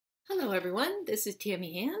Hello everyone, this is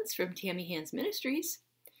Tammy Hands from Tammy Hands Ministries,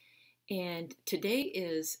 and today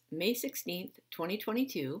is May 16th,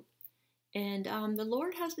 2022, and the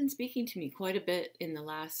Lord has been speaking to me quite a bit in the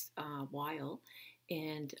last while,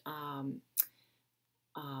 and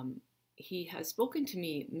He has spoken to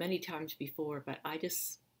me many times before, but I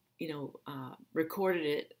just, recorded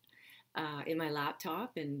it in my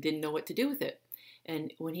laptop and didn't know what to do with it.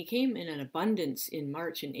 And when He came in an abundance in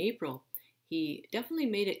March and April, He definitely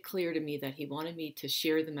made it clear to me that He wanted me to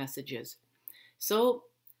share the messages. So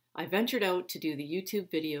I ventured out to do the YouTube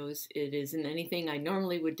videos. It isn't anything I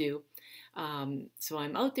normally would do. So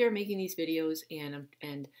I'm out there making these videos,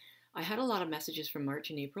 and I had a lot of messages from March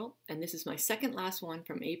and April, and this is my second last one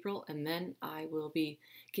from April, and then I will be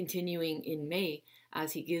continuing in May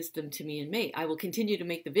as He gives them to me in May. I will continue to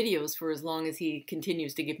make the videos for as long as He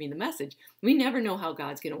continues to give me the message. We never know how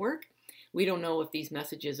God's going to work. We don't know if these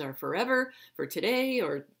messages are forever, for today,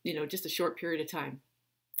 or, just a short period of time.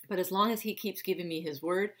 But as long as He keeps giving me His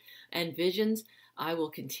word and visions, I will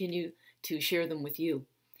continue to share them with you.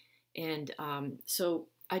 And so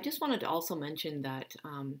I just wanted to also mention that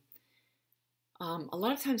a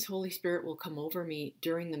lot of times Holy Spirit will come over me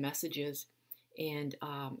during the messages. And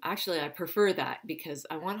actually, I prefer that because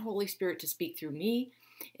I want Holy Spirit to speak through me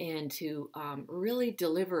and to really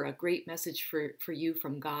deliver a great message for you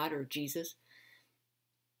from God or Jesus.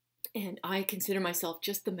 And I consider myself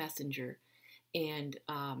just the messenger, and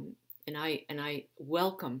I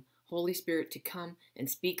welcome Holy Spirit to come and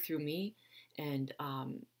speak through me. And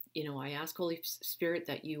I ask Holy Spirit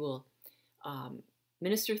that you will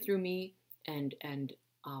minister through me, and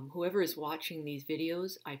whoever is watching these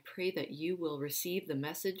videos, I pray that you will receive the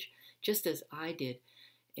message just as I did.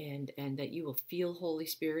 And that you will feel Holy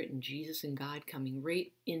Spirit and Jesus and God coming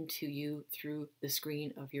right into you through the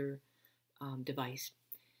screen of your device.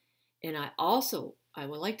 And I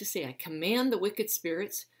would like to say, I command the wicked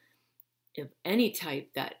spirits of any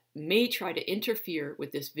type that may try to interfere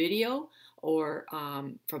with this video, or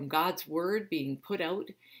from God's word being put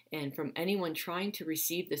out, and from anyone trying to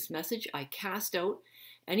receive this message. I cast out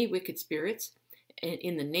any wicked spirits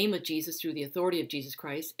in the name of Jesus, through the authority of Jesus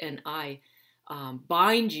Christ, and I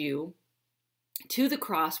bind you to the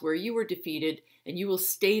cross where you were defeated, and you will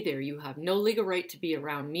stay there. You have no legal right to be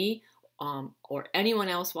around me or anyone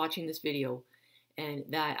else watching this video. And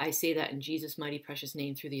that I say that in Jesus' mighty precious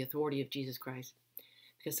name, through the authority of Jesus Christ.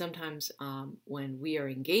 Because sometimes when we are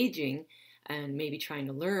engaging and maybe trying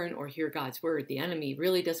to learn or hear God's word, the enemy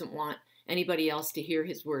really doesn't want anybody else to hear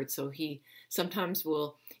his word. So he sometimes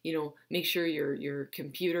will, make sure your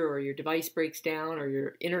computer or your device breaks down, or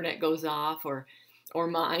your internet goes off, or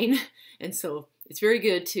mine. And so it's very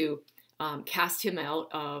good to cast him out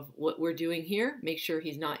of what we're doing here. Make sure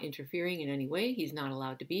he's not interfering in any way. He's not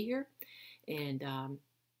allowed to be here. And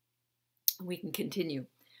we can continue.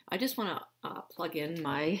 I just want to plug in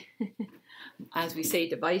my, as we say,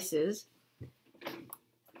 devices.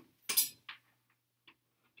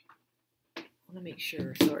 I want to make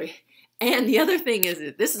sure, sorry. And the other thing is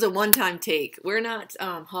that this is a one-time take. We're not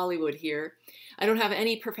Hollywood here. I don't have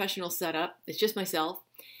any professional setup. It's just myself.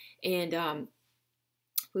 And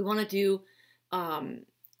we want to do, I'm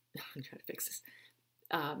trying to fix this,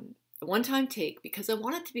 a one-time take, because I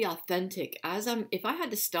want it to be authentic. If I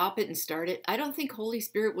had to stop it and start it, I don't think Holy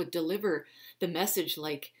Spirit would deliver the message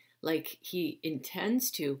like He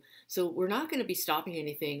intends to. So we're not going to be stopping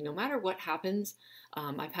anything, no matter what happens.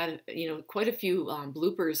 I've had, quite a few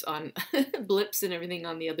bloopers on blips and everything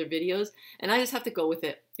on the other videos, and I just have to go with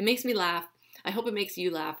it. It makes me laugh. I hope it makes you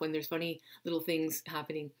laugh when there's funny little things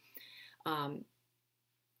happening. And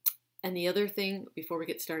the other thing before we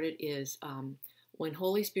get started is when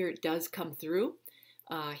Holy Spirit does come through,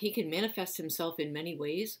 He can manifest Himself in many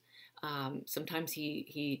ways. Sometimes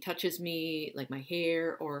he touches me, like my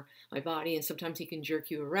hair or my body, and sometimes He can jerk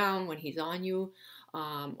you around when He's on you,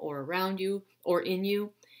 or around you, or in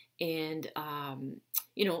you. And,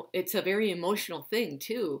 it's a very emotional thing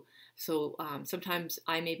too. So sometimes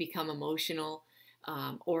I may become emotional,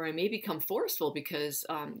 or I may become forceful, because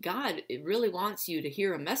God really wants you to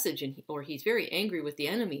hear a message, or He's very angry with the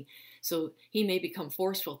enemy. So He may become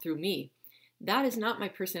forceful through me. That is not my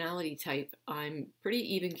personality type. I'm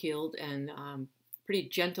pretty even-keeled and pretty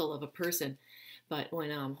gentle of a person. But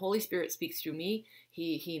when Holy Spirit speaks through me,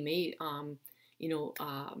 He may,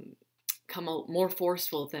 come out more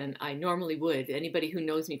forceful than I normally would. Anybody who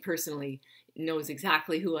knows me personally knows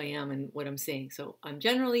exactly who I am and what I'm saying. So I'm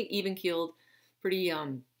generally even-keeled, pretty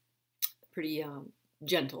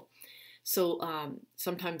gentle. So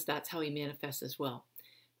sometimes that's how He manifests as well.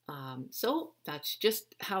 So that's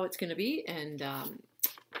just how it's going to be, and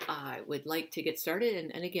I would like to get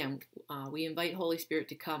started. And again, we invite Holy Spirit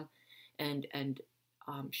to come and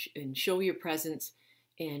show your presence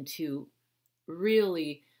and to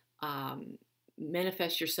really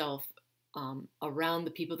manifest yourself around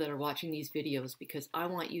the people that are watching these videos, because I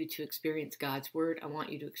want you to experience God's word. I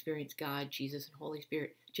want you to experience God, Jesus, and Holy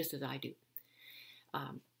Spirit just as I do.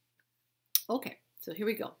 Okay, so here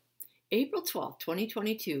we go. April 12th,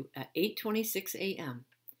 2022 at 8:26 a.m.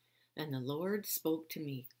 And the Lord spoke to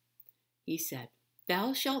me. He said,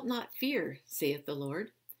 "Thou shalt not fear, saith the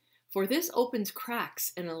Lord, for this opens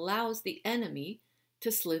cracks and allows the enemy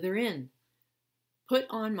to slither in. Put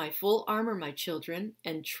on my full armor, my children,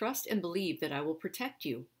 and trust and believe that I will protect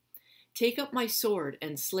you. Take up my sword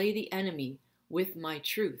and slay the enemy with my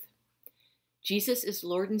truth. Jesus is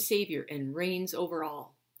Lord and Savior and reigns over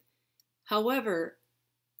all. Whoever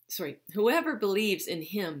believes in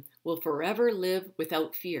him will forever live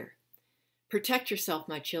without fear. Protect yourself,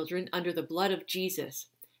 my children, under the blood of Jesus.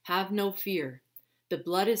 Have no fear. The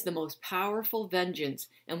blood is the most powerful vengeance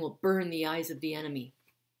and will burn the eyes of the enemy.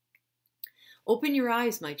 Open your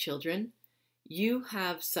eyes, my children. You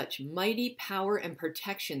have such mighty power and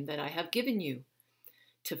protection that I have given you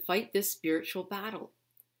to fight this spiritual battle.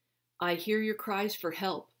 I hear your cries for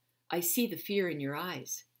help. I see the fear in your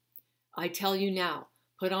eyes. I tell you now,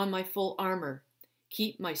 put on my full armor.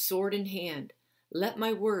 Keep my sword in hand. Let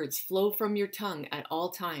my words flow from your tongue at all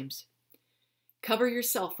times. Cover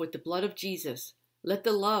yourself with the blood of Jesus. Let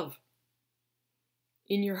the love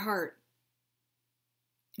in your heart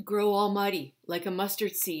grow almighty like a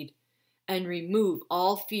mustard seed and remove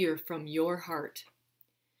all fear from your heart.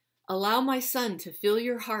 Allow my Son to fill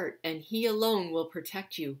your heart, and he alone will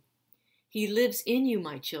protect you. He lives in you,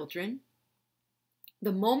 my children.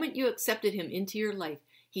 The moment you accepted him into your life,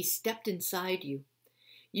 he stepped inside you.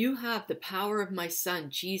 You have the power of my Son,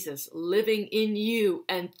 Jesus, living in you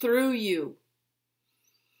and through you.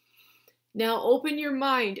 Now open your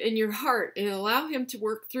mind and your heart and allow him to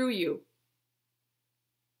work through you.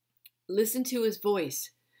 Listen to his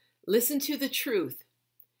voice. Listen to the truth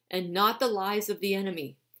and not the lies of the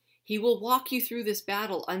enemy. He will walk you through this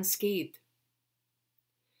battle unscathed.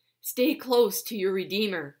 Stay close to your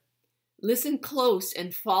Redeemer. Listen close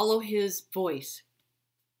and follow his voice.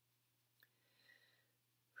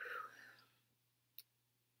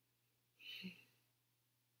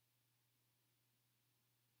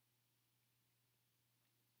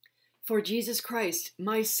 For Jesus Christ,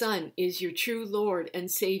 my Son, is your true Lord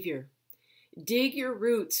and Savior. Dig your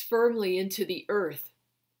roots firmly into the earth.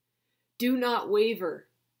 Do not waver,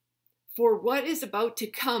 for what is about to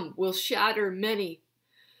come will shatter many.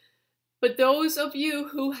 But those of you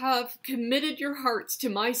who have committed your hearts to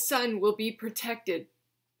my Son will be protected.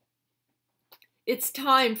 It's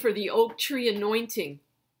time for the oak tree anointing.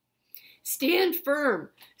 Stand firm,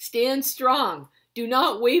 stand strong. Do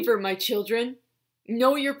not waver, my children.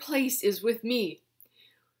 Know your place is with me,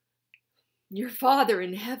 your Father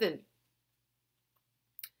in heaven.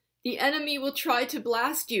 The enemy will try to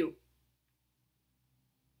blast you.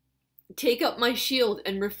 Take up my shield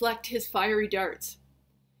and reflect his fiery darts.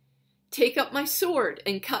 Take up my sword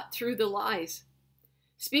and cut through the lies.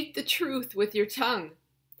 Speak the truth with your tongue.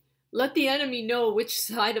 Let the enemy know which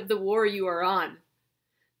side of the war you are on.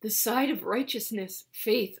 The side of righteousness,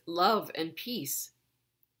 faith, love, and peace.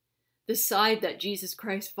 The side that Jesus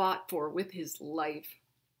Christ fought for with his life.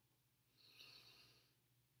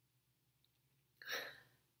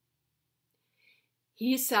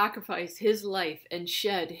 He sacrificed his life and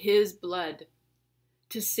shed his blood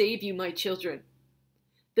to save you, my children.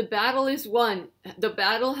 The battle is won. The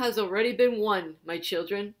battle has already been won, my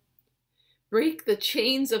children. Break the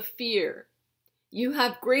chains of fear. You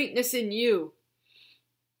have greatness in you.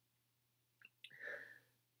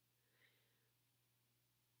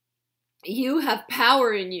 You have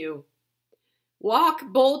power in you. Walk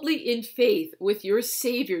boldly in faith with your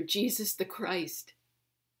Savior, Jesus the Christ.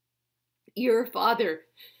 Your Father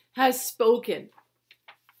has spoken.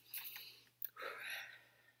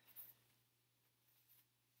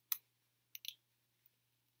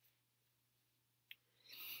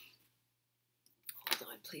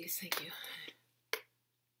 Hold on, please. Thank you.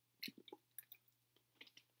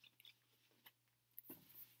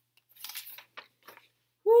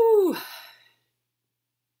 Woo!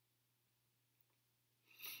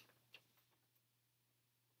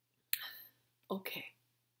 Okay.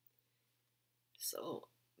 So,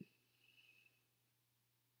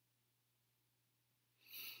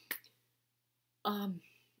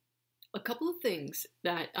 a couple of things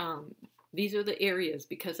that, these are the areas,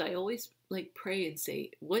 because I always like pray and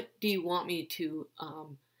say, what do you want me to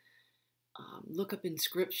look up in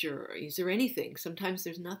scripture. Is there anything? Sometimes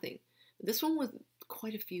there's nothing. This one was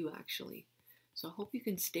quite a few, actually. So I hope you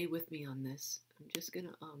can stay with me on this. I'm just going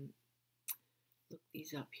to look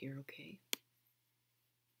these up here, okay?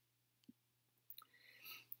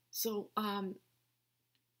 So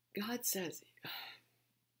God says,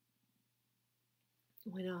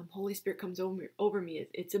 when Holy Spirit comes over me,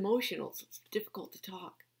 it's emotional, so it's difficult to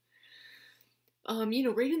talk.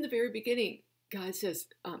 Right in the very beginning, God says,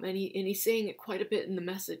 and he's saying it quite a bit in the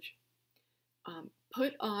message,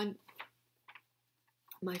 put on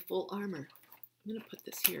my full armor. I'm going to put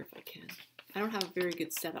this here if I can. I don't have a very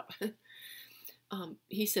good setup.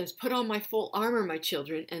 He says, put on my full armor, my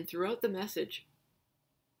children. And throughout the message,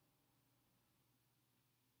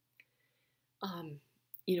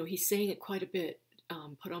 he's saying it quite a bit.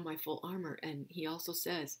 Put on my full armor. And he also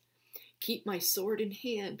says, keep my sword in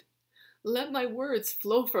hand. Let my words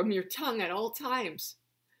flow from your tongue at all times.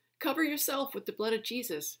 Cover yourself with the blood of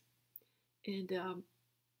Jesus. And I know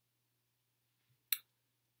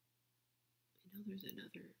there's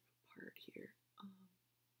another part here.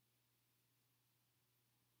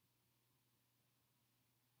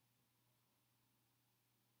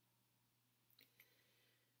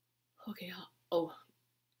 Okay.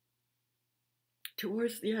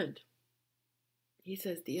 Towards the end, he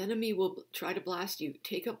says, the enemy will try to blast you.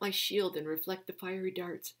 Take up my shield and reflect the fiery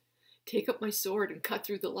darts. Take up my sword and cut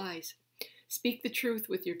through the lies. Speak the truth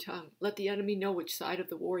with your tongue. Let the enemy know which side of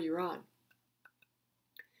the war you're on.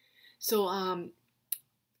 So I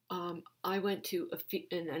went to,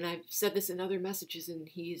 and I've said this in other messages, and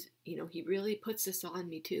he really puts this on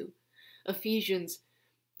me too. Ephesians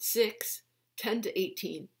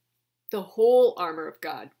 6:10-18. The whole armor of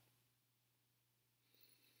God.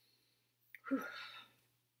 Whew.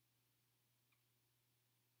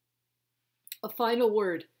 A final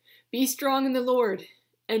word. Be strong in the Lord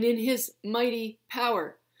and in his mighty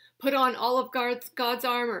power. Put on all of God's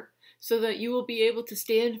armor so that you will be able to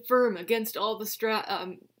stand firm against all the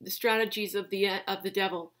strategies of the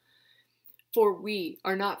devil. For we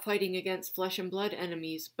are not fighting against flesh and blood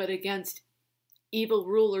enemies, but against evil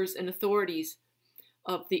rulers and authorities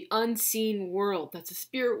of the unseen world. That's a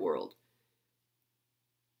spirit world.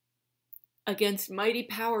 Against mighty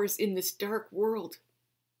powers in this dark world.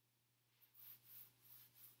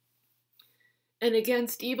 And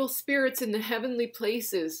against evil spirits in the heavenly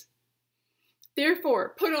places.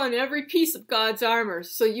 Therefore, put on every piece of God's armor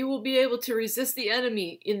so you will be able to resist the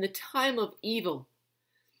enemy in the time of evil.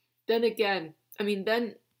 Then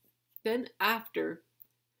after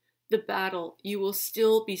the battle, you will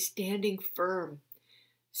still be standing firm.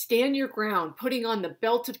 Stand your ground, putting on the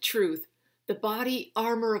belt of truth, the body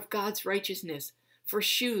armor of God's righteousness. For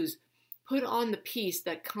shoes, put on the peace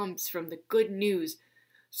that comes from the good news,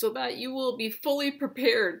 so that you will be fully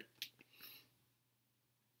prepared.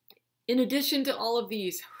 In addition to all of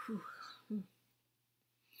these,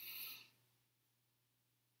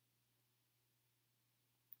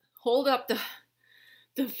 hold up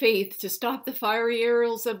the faith to stop the fiery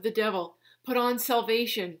arrows of the devil. Put on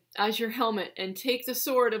salvation as your helmet and take the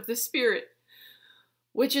sword of the Spirit,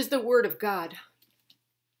 which is the word of God.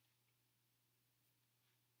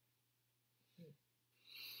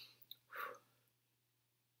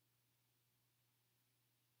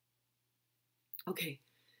 Okay.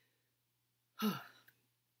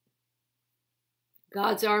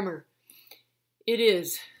 God's armor. It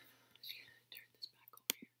is. Turn this back over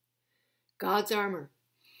here. God's armor.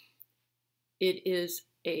 It is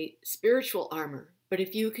a spiritual armor. But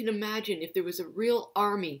if you can imagine, if there was a real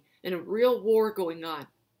army and a real war going on,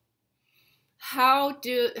 how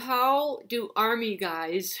do army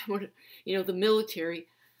guys, the military,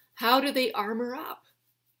 how do they armor up?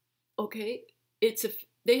 Okay,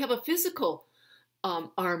 they have a physical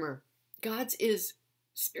armor. God's is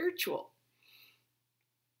spiritual.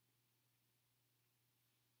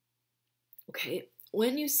 Okay,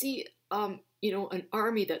 when you see an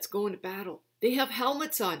army that's going to battle, they have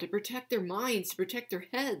helmets on to protect their minds, to protect their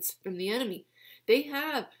heads from the enemy. They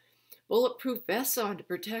have bulletproof vests on to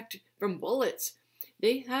protect from bullets.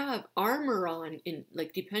 They have armor on,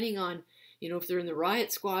 depending on, if they're in the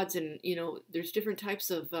riot squads, and, there's different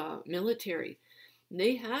types of military.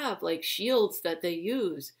 They have, shields that they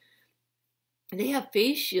use. They have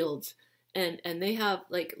face shields, and they have,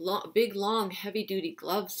 big, long, heavy-duty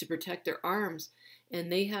gloves to protect their arms. And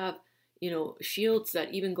they have, shields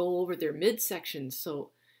that even go over their midsections.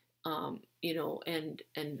 So,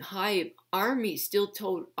 and high army,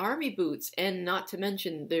 steel-toed army boots, and not to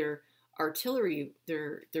mention their artillery,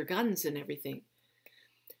 their guns and everything.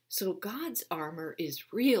 So God's armor is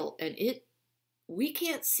real, and we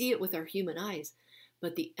can't see it with our human eyes,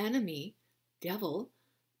 but the enemy devil,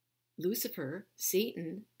 Lucifer,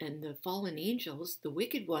 Satan, and the fallen angels, the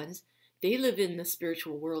wicked ones, they live in the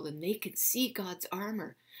spiritual world and they can see God's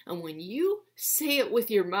armor. And when you say it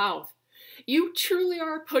with your mouth, you truly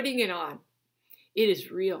are putting it on. It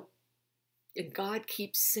is real. And God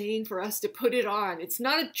keeps saying for us to put it on. It's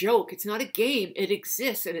not a joke. It's not a game. It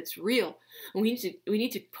exists and it's real. And we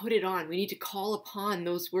need to put it on. We need to call upon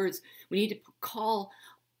those words. We need to call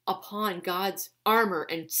upon God's armor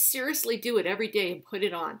and seriously do it every day and put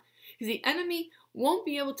it on. Because the enemy won't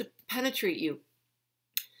be able to penetrate you.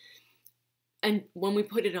 And when we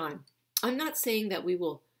put it on, I'm not saying that we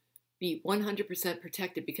will be 100%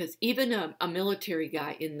 protected, because even a military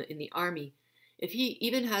guy in the army, if he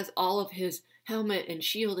even has all of his helmet and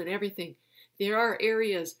shield and everything, there are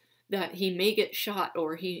areas that he may get shot,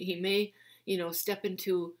 or he may, step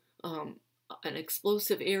into an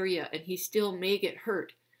explosive area and he still may get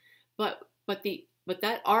hurt. But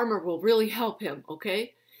that armor will really help him,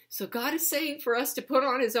 okay? So God is saying for us to put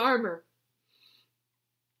on his armor.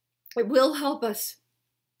 It will help us.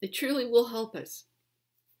 It truly will help us.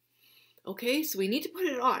 Okay, so we need to put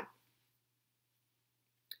it on.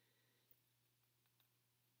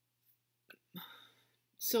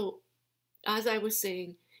 So, as I was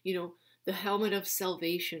saying, the helmet of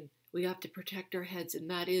salvation, we have to protect our heads, and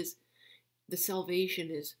that is, the salvation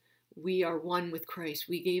is, we are one with Christ.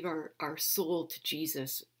 We gave our soul to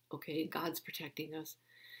Jesus, okay? God's protecting us.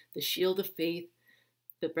 The shield of faith,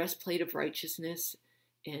 the breastplate of righteousness,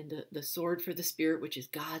 and the sword for the Spirit, which is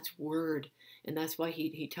God's word. And that's why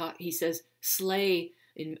he says, slay,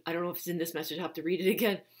 and I don't know if it's in this message, I'll have to read it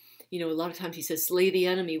again. A lot of times he says, slay the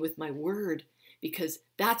enemy with my word, because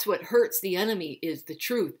that's what hurts the enemy, is the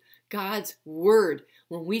truth, God's word.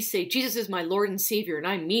 When we say, Jesus is my Lord and Savior, and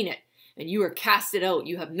I mean it, and you are casted out,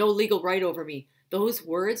 you have no legal right over me. Those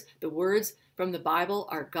words, the words from the Bible,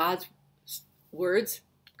 are God's words,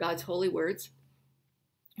 God's holy words.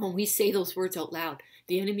 When we say those words out loud,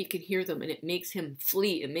 the enemy can hear them, and it makes him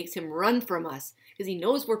flee. It makes him run from us, because he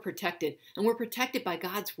knows we're protected, and we're protected by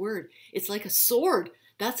God's word. It's like a sword.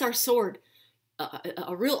 That's our sword.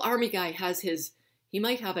 A real army guy has he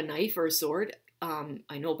might have a knife or a sword.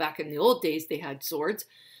 I know back in the old days they had swords,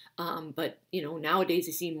 but nowadays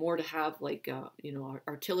they seem more to have like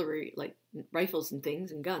artillery, like rifles and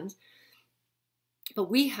things and guns. But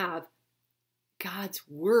we have God's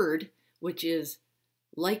word, which is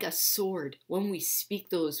like a sword. When we speak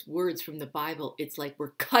those words from the Bible, it's like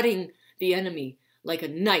we're cutting the enemy like a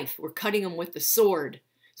knife. We're cutting him with the sword.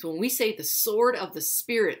 So when we say the sword of the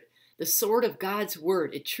Spirit, the sword of God's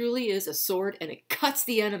word, it truly is a sword, and it cuts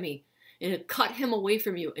the enemy, and it cut him away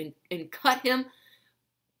from you, and cut him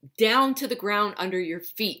down to the ground under your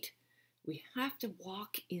feet. We have to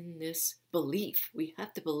walk in this belief. We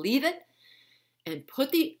have to believe it and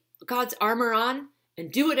put God's armor on,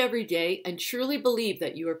 and do it every day, and truly believe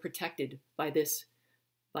that you are protected by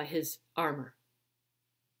his armor.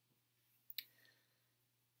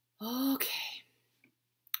 Okay.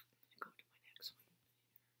 Go to my next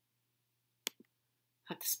one.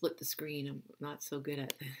 I have to split the screen. I'm not so good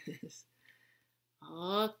at this.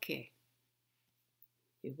 Okay.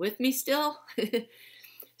 You with me still?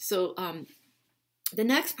 So, the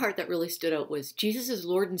next part that really stood out was Jesus is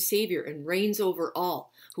Lord and Savior and reigns over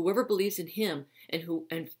all. Whoever believes in him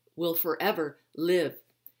and will forever live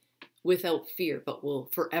without fear, but will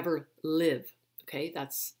forever live. Okay,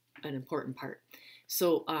 that's an important part.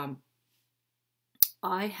 So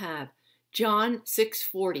I have John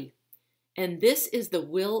 6:40, and this is the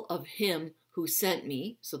will of him who sent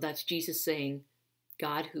me. So that's Jesus saying,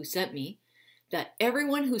 God who sent me, that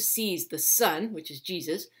everyone who sees the Son, which is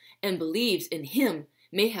Jesus, and believes in him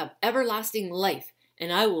may have everlasting life,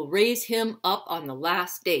 and I will raise him up on the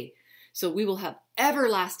last day. So we will have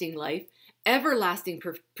everlasting life, everlasting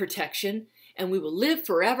protection, and we will live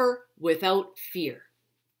forever without fear.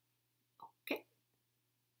 Okay.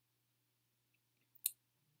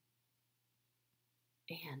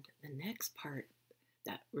 And the next part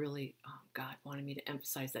that really God wanted me to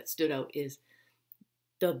emphasize that stood out is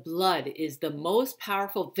the blood is the most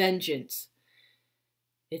powerful vengeance.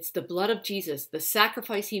 It's the blood of Jesus, the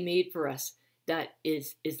sacrifice he made for us, that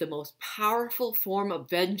is the most powerful form of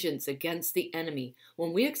vengeance against the enemy.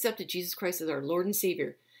 When we accepted Jesus Christ as our Lord and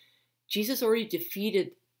Savior, Jesus already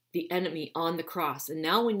defeated the enemy on the cross. And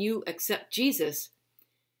now when you accept Jesus,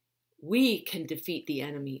 we can defeat the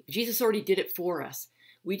enemy. Jesus already did it for us.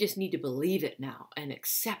 We just need to believe it now and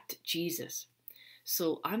accept Jesus.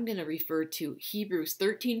 So I'm going to refer to Hebrews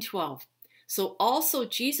 13:12. So also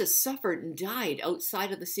Jesus suffered and died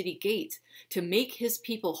outside of the city gates to make his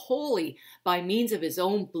people holy by means of his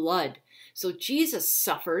own blood. So Jesus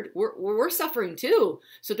suffered. We're suffering too.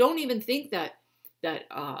 So don't even think that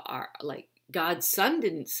our, like, God's son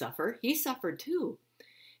didn't suffer. He suffered too.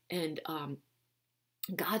 And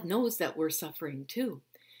God knows that we're suffering too.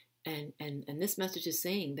 And this message is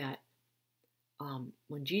saying that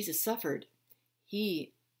when Jesus suffered,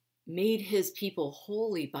 he made his people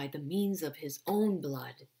holy by the means of his own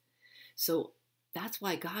blood. So that's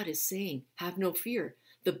why God is saying, have no fear.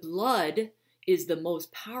 The blood is the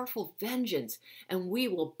most powerful vengeance, and we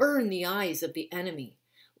will burn the eyes of the enemy.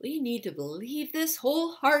 We need to believe this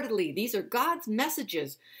wholeheartedly. These are God's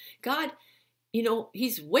messages. God,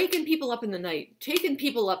 he's waking people up in the night, taking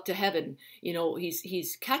people up to heaven.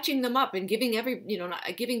 He's catching them up and giving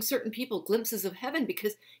giving certain people glimpses of heaven,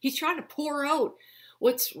 because he's trying to pour out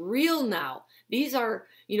what's real now. These are,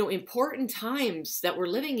 important times that we're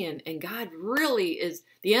living in, and God really is,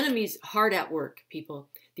 the enemy's hard at work, people.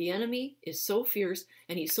 The enemy is so fierce,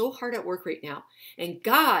 and he's so hard at work right now, and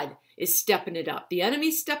God is stepping it up. The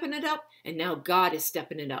enemy's stepping it up, and now God is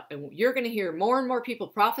stepping it up. And you're going to hear more and more people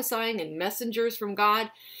prophesying, and messengers from God,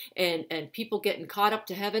 and people getting caught up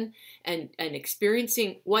to heaven, and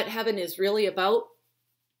experiencing what heaven is really about,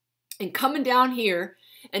 and coming down here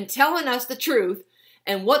and telling us the truth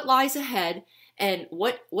and what lies ahead, and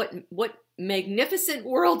what magnificent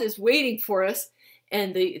world is waiting for us,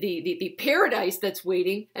 and the paradise that's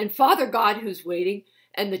waiting, and Father God who's waiting.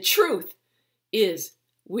 And the truth is,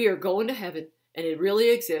 we are going to heaven, and it really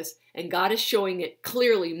exists, and God is showing it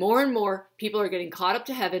clearly. More and more people are getting caught up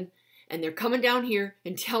to heaven, and they're coming down here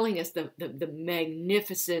and telling us the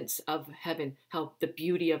magnificence of heaven, how the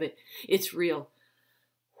beauty of it. It's real.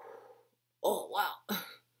 Oh, wow.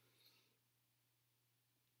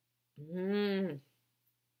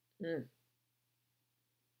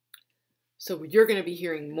 So you're going to be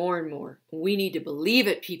hearing more and more. We need to believe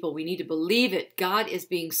it, people. We need to believe it. God is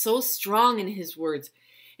being so strong in his words,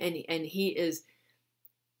 and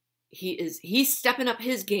he's stepping up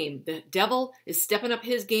his game. The devil is stepping up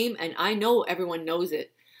his game, and I know everyone knows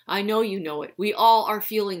it. I know you know it. We all are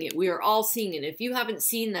feeling it. We are all seeing it. If you haven't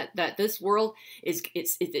seen that this world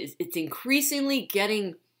it's increasingly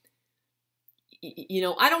getting,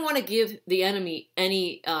 I don't want to give the enemy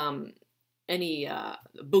any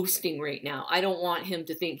boosting right now. I don't want him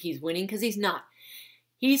to think he's winning, because he's not.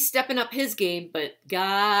 He's stepping up his game, but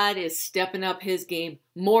God is stepping up his game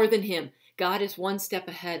more than him. God is one step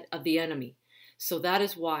ahead of the enemy. So that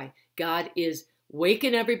is why God is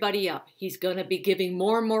waking everybody up. He's going to be giving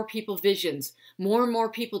more and more people visions, more and more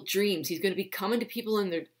people dreams. He's going to be coming to people in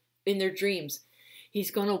their dreams.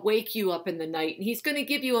 He's going to wake you up in the night, and he's going to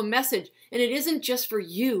give you a message. And it isn't just for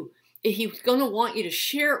you. He's going to want you to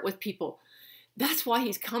share it with people. That's why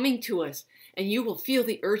he's coming to us. And you will feel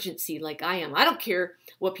the urgency like I am. I don't care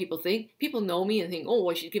what people think. People know me and think, oh,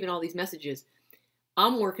 well, she's giving all these messages.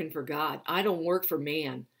 I'm working for God. I don't work for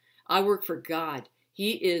man. I work for God.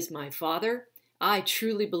 He is my Father. I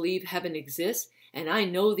truly believe heaven exists. And I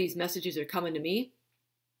know these messages are coming to me.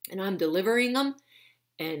 And I'm delivering them.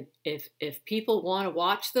 And if people want to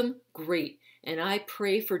watch them, great. And I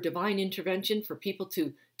pray for divine intervention for people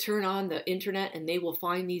to turn on the internet, and they will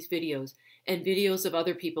find these videos and videos of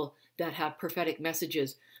other people that have prophetic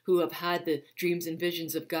messages, who have had the dreams and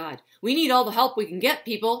visions of God. We need all the help we can get,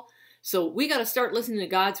 people. So we got to start listening to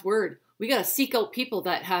God's word. We got to seek out people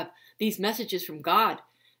that have these messages from God.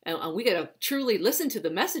 And we got to truly listen to the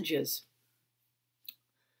messages.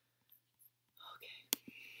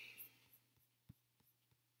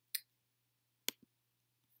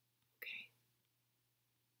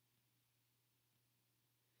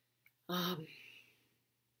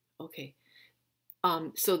 Okay.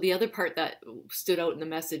 So the other part that stood out in the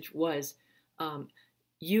message was,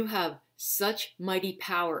 you have such mighty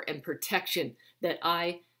power and protection that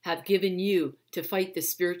I have given you to fight the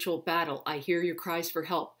spiritual battle. I hear your cries for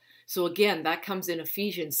help. So again, that comes in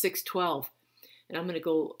Ephesians 6:12. And I'm going to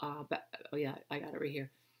go back. Oh yeah, I got it right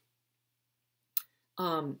here.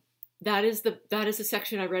 That is the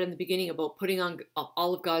section I read in the beginning about putting on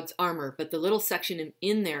all of God's armor. But the little section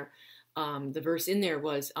in there, the verse in there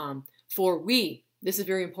was, for we, this is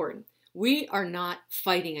very important, we are not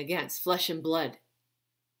fighting against flesh and blood.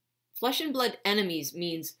 Flesh and blood enemies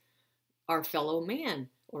means our fellow man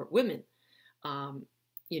or women.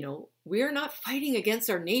 We are not fighting against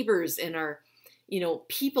our neighbors and our,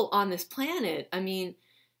 people on this planet. I mean,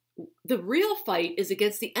 the real fight is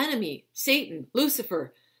against the enemy, Satan,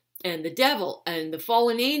 Lucifer, and the devil, and the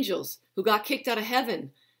fallen angels who got kicked out of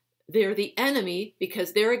heaven. They're the enemy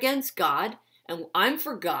because they're against God, and I'm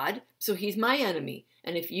for God, so he's my enemy.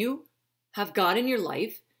 And if you have God in your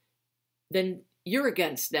life, then you're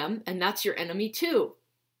against them, and that's your enemy too.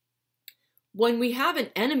 when we have an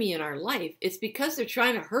enemy in our life, it's because they're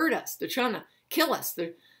trying to hurt us. They're trying to kill us.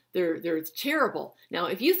 They're terrible. Now,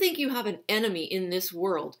 if you think you have an enemy in this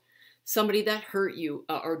world, somebody that hurt you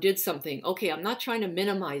or did something, okay, I'm not trying to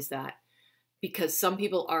minimize that, because some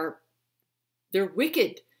people they're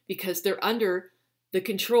wicked because they're under the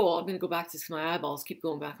control. I'm going to go back to my eyeballs, keep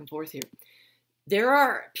going back and forth here. There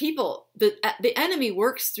are people, the enemy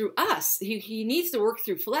works through us. He needs to work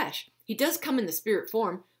through flesh. He does come in the spirit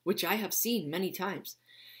form, which I have seen many times.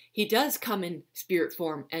 He does come in spirit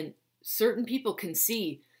form, and certain people can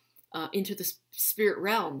see into the spirit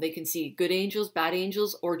realm. They can see good angels, bad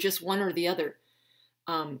angels, or just one or the other.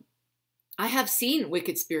 I have seen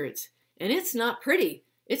wicked spirits, and it's not pretty.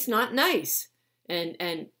 It's not nice. And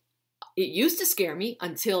it used to scare me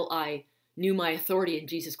until I knew my authority in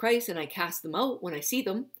Jesus Christ, and I cast them out when I see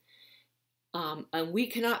them. And we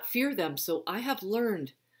cannot fear them. So I have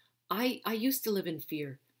learned. I used to live in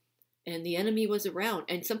fear, and the enemy was around.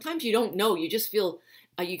 And sometimes you don't know. You just feel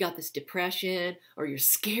you got this depression, or you're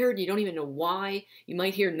scared. You don't even know why. You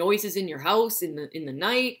might hear noises in your house in the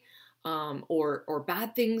night, or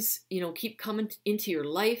bad things, keep coming into your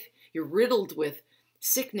life. You're riddled with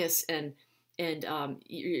sickness, and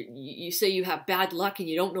you say you have bad luck, and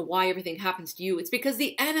you don't know why everything happens to you. It's because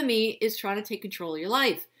the enemy is trying to take control of your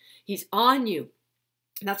life. He's on you.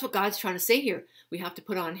 And that's what God's trying to say here. We have to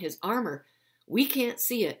put on his armor. We can't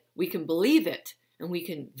see it. We can believe it, and we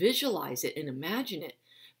can visualize it and imagine it.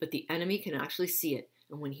 But the enemy can actually see it.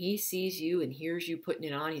 And when he sees you and hears you putting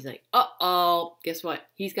it on, he's like, uh-oh, guess what?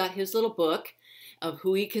 He's got his little book of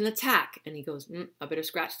who he can attack. And he goes, I better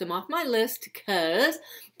scratch them off my list because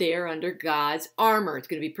they're under God's armor. It's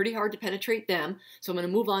going to be pretty hard to penetrate them. So I'm going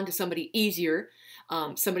to move on to somebody easier,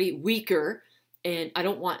 somebody weaker. And I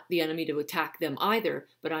don't want the enemy to attack them either,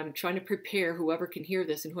 but I'm trying to prepare whoever can hear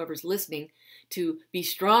this and whoever's listening to be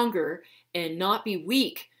stronger and not be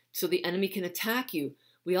weak so the enemy can attack you.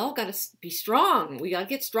 We all got to be strong. We got to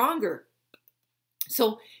get stronger.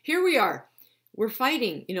 So here we are. We're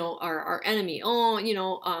fighting, our enemy.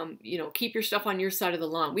 Keep your stuff on your side of the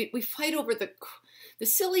lawn. We fight over the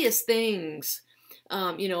silliest things.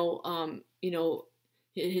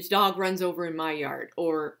 His dog runs over in my yard,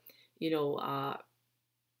 or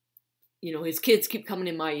his kids keep coming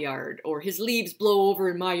in my yard, or his leaves blow over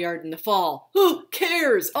in my yard in the fall. Who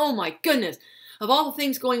cares? Oh my goodness. Of all the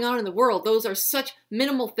things going on in the world, those are such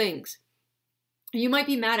minimal things. You might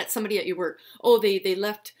be mad at somebody at your work. Oh, they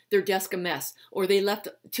left their desk a mess, or they left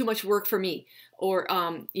too much work for me, or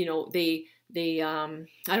they I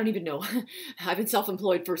don't even know. I've been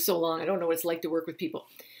self-employed for so long. I don't know what it's like to work with people.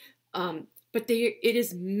 But it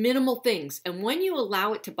is minimal things. And when you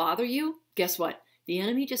allow it to bother you, guess what? The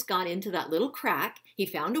enemy just got into that little crack. He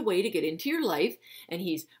found a way to get into your life, and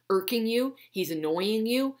he's irking you. He's annoying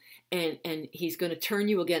you, and he's going to turn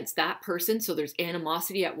you against that person. So there's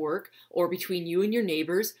animosity at work, or between you and your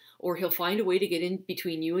neighbors, or he'll find a way to get in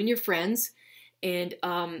between you and your friends. And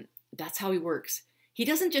that's how he works. He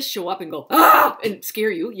doesn't just show up and go, ah, and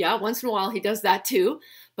scare you. Yeah, once in a while he does that too.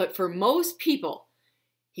 But for most people,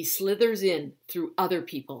 he slithers in through other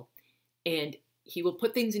people, and he will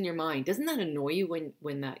put things in your mind. Doesn't that annoy you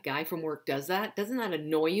when that guy from work does that? Doesn't that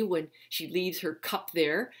annoy you when she leaves her cup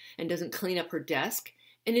there and doesn't clean up her desk?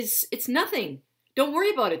 And it's nothing. Don't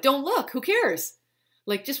worry about it. Don't look. Who cares?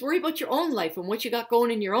 Like, just worry about your own life and what you got going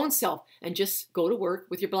in your own self, and just go to work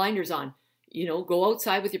with your blinders on. Go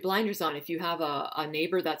outside with your blinders on. If you have a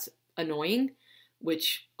neighbor that's annoying,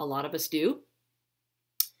 which a lot of us do,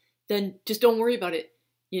 then just don't worry about it.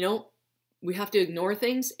 We have to ignore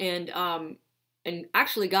things, and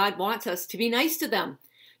actually God wants us to be nice to them.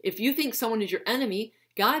 If you think someone is your enemy,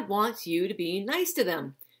 God wants you to be nice to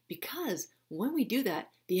them, because when we do that,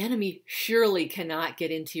 the enemy surely cannot get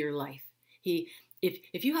into your life.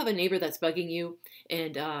 If you have a neighbor that's bugging you,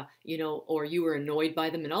 and or you were annoyed by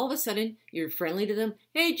them, and all of a sudden you're friendly to them.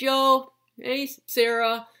 Hey Joe, hey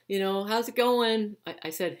Sarah, how's it going? I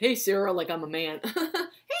said, hey Sarah, like I'm a man.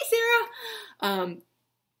 Hey Sarah.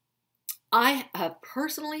 I have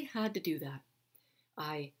personally had to do that.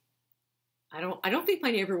 I don't think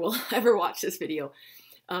my neighbor will ever watch this video,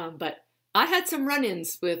 but I had some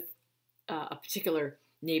run-ins with a particular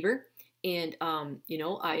neighbor, and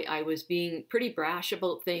I was being pretty brash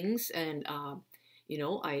about things, and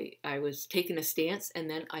I was taking a stance, and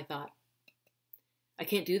then I thought, I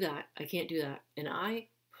can't do that. I can't do that, and I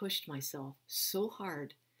pushed myself so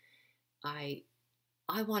hard. I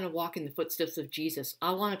want to walk in the footsteps of Jesus.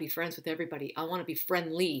 I want to be friends with everybody. I want to be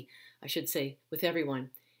friendly, I should say, with everyone.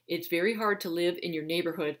 It's very hard to live in your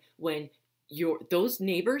neighborhood when those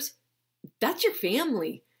neighbors, that's your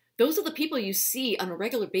family. Those are the people you see on a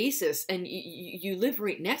regular basis, and you live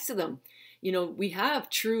right next to them. You know, we have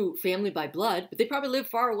true family by blood, but they probably live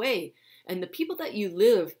far away. And the people that you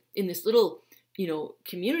live in this little, you know,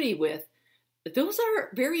 community with, those are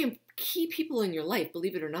very key people in your life,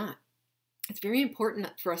 believe it or not. It's very important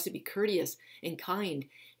for us to be courteous and kind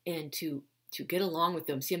and to get along with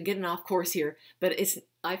them. See, I'm getting off course here, but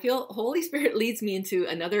I feel Holy Spirit leads me into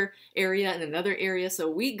another area and another area. So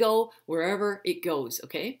we go wherever it goes,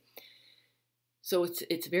 okay? So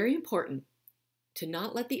it's very important to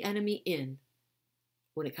not let the enemy in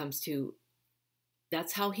when it comes to,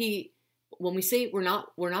 that's how when we say we're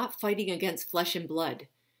not fighting against flesh and blood,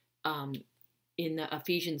 in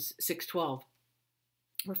Ephesians 6:12,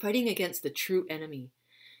 we're fighting against the true enemy.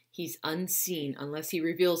 He's unseen unless he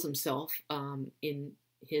reveals himself in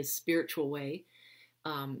his spiritual way.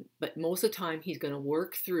 But most of the time, he's going to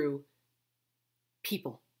work through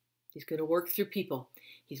people. He's going to work through people.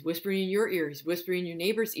 He's whispering in your ear. He's whispering in your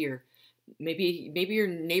neighbor's ear. Maybe your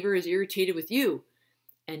neighbor is irritated with you.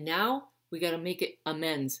 And now we got to make it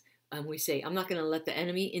amends. And we say, I'm not going to let the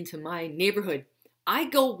enemy into my neighborhood. I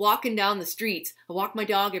go walking down the streets. I walk my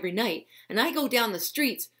dog every night. And I go down the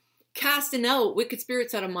streets casting out wicked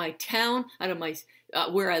spirits out of my town, out of my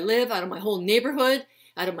where I live, out of my whole neighborhood,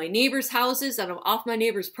 out of my neighbors' houses, off my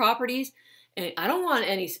neighbors' properties. And I don't want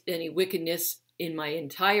any wickedness in my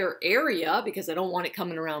entire area because I don't want it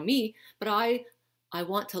coming around me. But I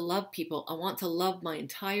want to love people. I want to love my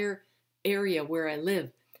entire area where I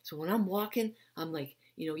live. So when I'm walking, I'm like,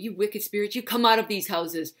 you know, you wicked spirits, you come out of these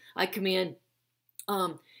houses. I command,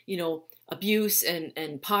 you know, abuse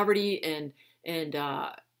and poverty and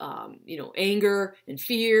you know, anger and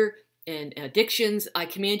fear and addictions. I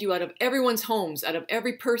command you out of everyone's homes, out of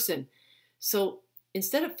every person. So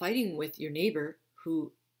instead of fighting with your neighbor,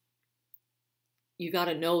 who you got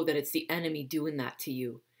to know that it's the enemy doing that to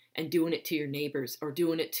you and doing it to your neighbors, or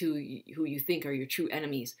doing it to who you think are your true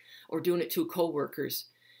enemies, or doing it to co-workers.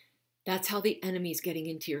 That's how the enemy's getting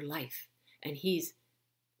into your life. And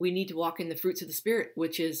we need to walk in the fruits of the Spirit,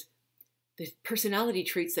 which is the personality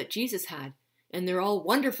traits that Jesus had. And they're all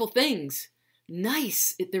wonderful things.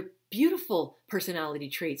 Nice. They're beautiful personality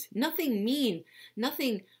traits. Nothing mean,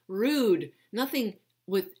 nothing rude, nothing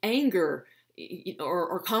with anger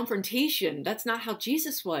or confrontation. That's not how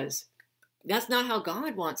Jesus was. That's not how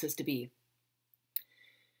God wants us to be.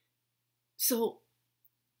 So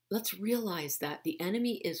let's realize that the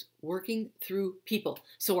enemy is working through people.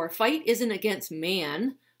 So our fight isn't against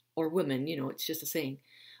man or women, you know, it's just a saying.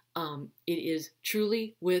 It is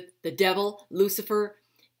truly with the devil, Lucifer,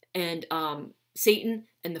 and Satan,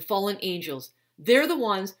 and the fallen angels. They're the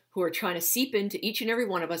ones who are trying to seep into each and every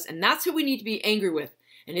one of us, and that's who we need to be angry with.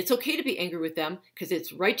 And it's okay to be angry with them because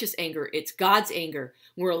it's righteous anger. It's God's anger.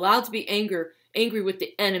 We're allowed to be angry with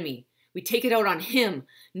the enemy. We take it out on him,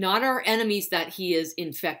 not our enemies that he is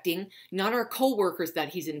infecting, not our co-workers that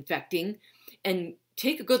he's infecting. And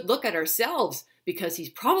take a good look at ourselves, because he's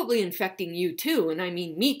probably infecting you too. And I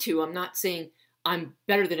mean me too. I'm not saying I'm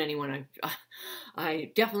better than anyone.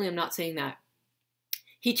 I definitely am not saying that.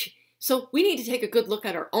 So we need to take a good look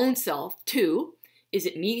at our own self too. Is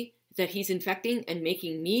it me that he's infecting and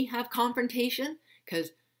making me have confrontation?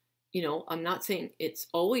 Because, you know, I'm not saying it's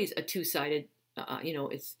always a two-sided, you know,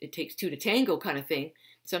 it takes two to tango kind of thing.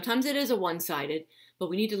 Sometimes it is a one-sided, but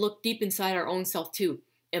we need to look deep inside our own self too.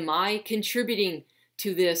 Am I contributing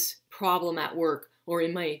to this problem at work, or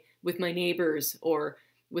with my neighbors, or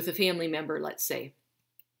with a family member, let's say?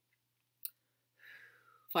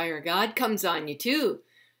 Fire of God comes on you too.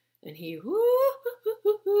 And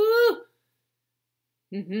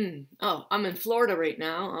Oh, I'm in Florida right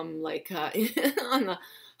now. I'm like on the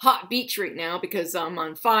hot beach right now because I'm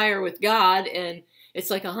on fire with God, and it's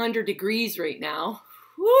like 100 degrees right now.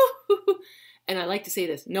 And I like to say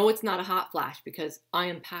this, no, it's not a hot flash, because I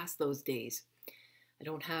am past those days. I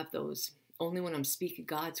don't have those. Only when I'm speaking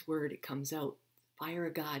God's word, it comes out. Fire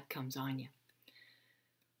of God comes on you.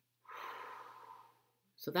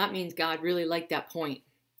 So that means God really liked that point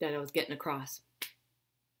that I was getting across.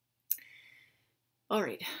 All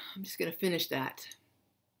right, I'm just going to finish that.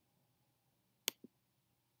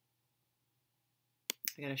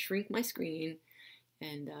 I got to shrink my screen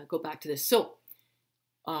and go back to this. So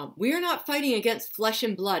we are not fighting against flesh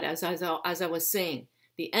and blood, as I was saying.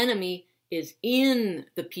 The enemy is in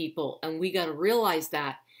the people, and we got to realize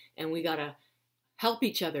that, and we got to help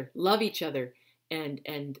each other, love each other,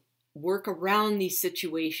 and work around these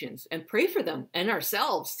situations, and pray for them and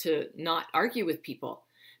ourselves to not argue with people.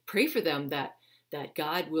 Pray for them that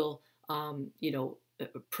God will, you know,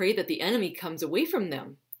 pray that the enemy comes away from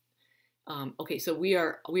them. Okay, so we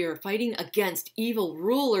are fighting against evil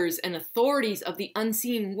rulers and authorities of the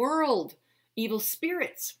unseen world, evil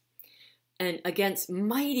spirits, and against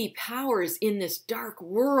mighty powers in this dark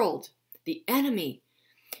world, the enemy,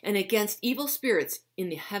 and against evil spirits in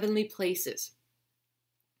the heavenly places.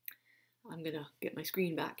 I'm going to get my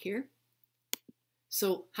screen back here.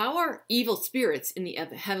 So how are evil spirits in the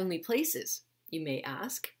heavenly places, you may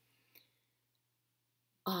ask?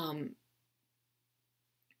 And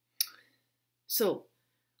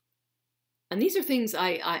these are things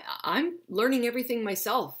I'm learning everything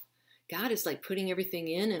myself. God is like putting everything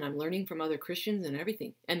in, and I'm learning from other Christians and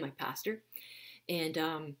everything, and my pastor.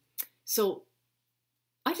 And so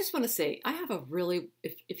I just want to say, I have a really,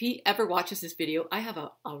 if he ever watches this video, I have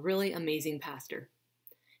a really amazing pastor.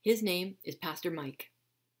 His name is Pastor Mike.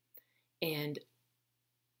 And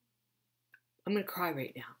I'm going to cry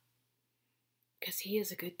right now because he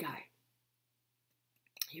is a good guy.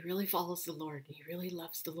 He really follows the Lord. He really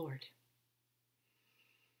loves the Lord.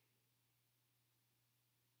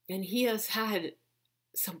 And he has had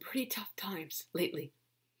some pretty tough times lately,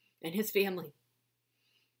 and his family.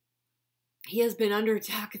 He has been under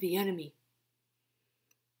attack of the enemy.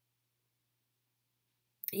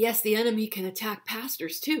 Yes, the enemy can attack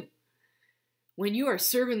pastors too. When you are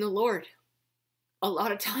serving the Lord, a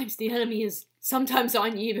lot of times the enemy is sometimes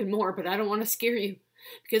on you even more, but I don't want to scare you,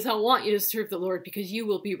 because I want you to serve the Lord, because you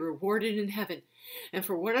will be rewarded in heaven. And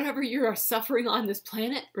for whatever you are suffering on this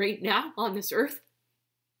planet right now, on this earth,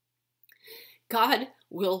 God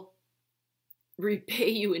will repay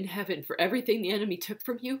you in heaven for everything the enemy took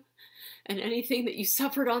from you, and anything that you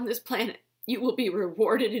suffered on this planet, you will be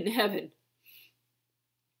rewarded in heaven.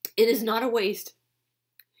 It is not a waste.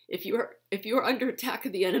 If you are under attack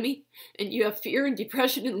of the enemy, and you have fear and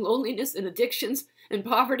depression and loneliness and addictions and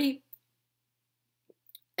poverty,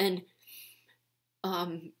 and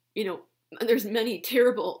there's many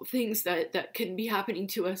terrible things that can be happening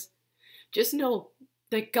to us, just know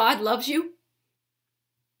that God loves you,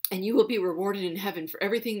 and you will be rewarded in heaven for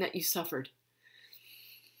everything that you suffered.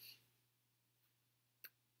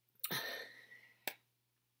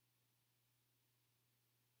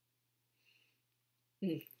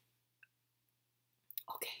 Okay.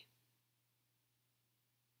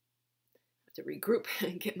 I have to regroup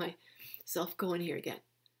and get myself going here again.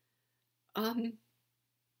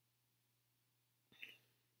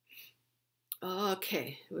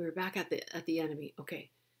 Okay, we were back at the enemy. Okay.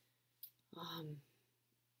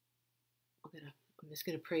 I'm just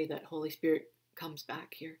gonna pray that Holy Spirit comes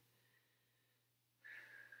back here.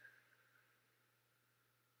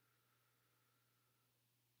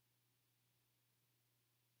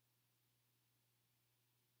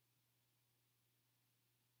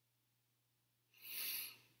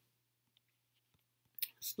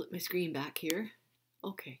 Split my screen back here.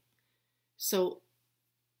 Okay. So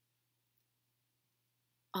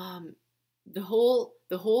the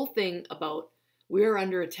whole thing about we're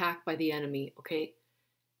under attack by the enemy, okay?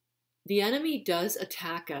 The enemy does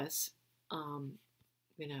attack us. I'm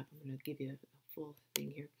gonna give you a full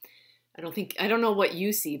thing here. I don't know what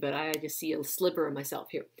you see, but I just see a sliver of myself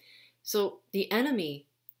here. So the enemy,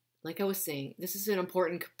 like I was saying, this is an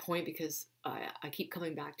important point because I keep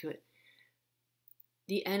coming back to it.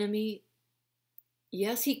 The enemy,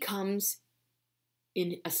 yes, he comes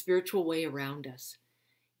in a spiritual way around us.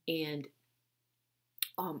 And,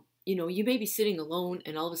 you may be sitting alone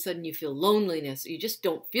and all of a sudden you feel loneliness. You just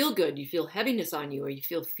don't feel good. You feel heaviness on you, or you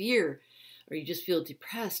feel fear, or you just feel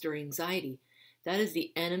depressed or anxiety. That is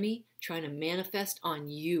the enemy trying to manifest on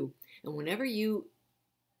you. And whenever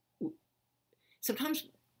sometimes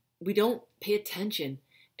we don't pay attention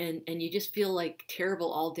and you just feel like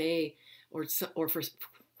terrible all day or for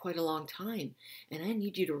quite a long time. And I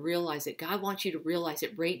need you to realize it. God wants you to realize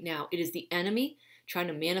it right now. It is the enemy trying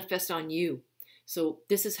to manifest on you. So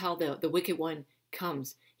this is how the wicked one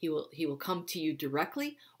comes. He will come to you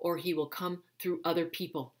directly, or he will come through other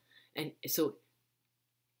people. And so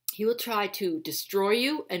he will try to destroy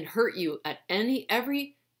you and hurt you at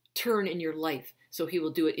every turn in your life. So he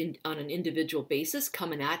will do it on an individual basis,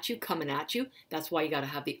 coming at you. That's why you got to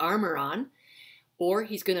have the armor on. Or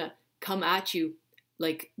he's going to come at you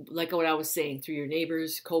like what I was saying, through your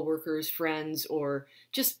neighbors, co-workers, friends, or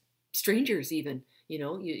just strangers even.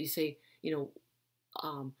 You say,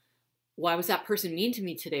 why was that person mean to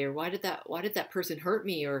me today? Or why did that person hurt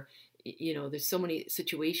me? Or, there's so many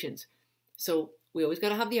situations. So we always got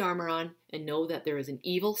to have the armor on and know that there is an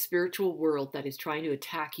evil spiritual world that is trying to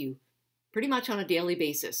attack you pretty much on a daily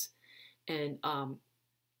basis. And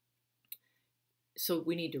so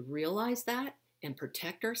we need to realize that and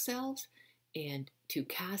protect ourselves and to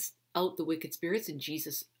cast out the wicked spirits in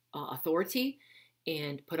Jesus' authority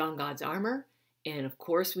and put on God's armor. And of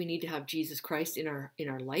course, we need to have Jesus Christ in our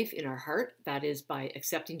life, in our heart. That is by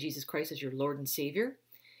accepting Jesus Christ as your Lord and Savior.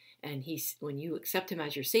 And when you accept him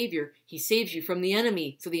as your Savior, he saves you from the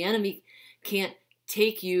enemy. So the enemy can't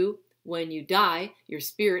take you when you die. Your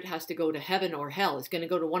spirit has to go to heaven or hell. It's going to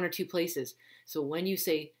go to one or two places. So when you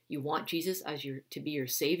say you want Jesus as to be your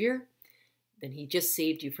Savior, then he just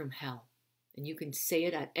saved you from hell. And you can say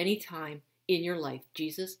it at any time in your life.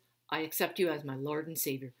 Jesus, I accept you as my Lord and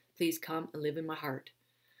Savior. Please come and live in my heart.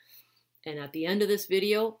 And at the end of this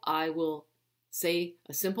video, I will say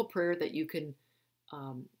a simple prayer that you can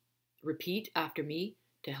repeat after me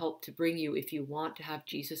to help to bring you, if you want to have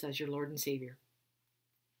Jesus as your Lord and Savior.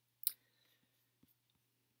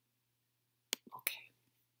 Okay.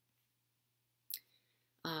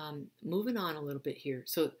 Moving on a little bit here.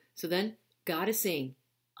 So then God is saying,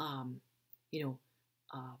 I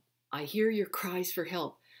hear your cries for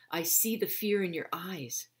help. I see the fear in your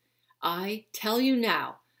eyes. I tell you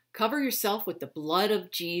now, cover yourself with the blood of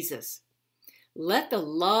Jesus.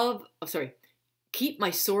 Keep my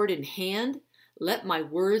sword in hand. Let my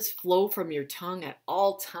words flow from your tongue at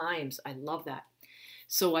all times. I love that.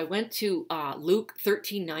 So I went to Luke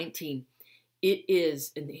 13:19. It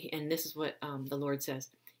is, and this is what the Lord says,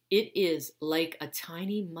 it is like a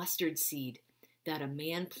tiny mustard seed that a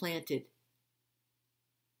man planted.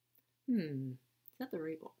 Is that the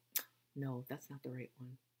right one? No, that's not the right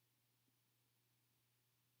one.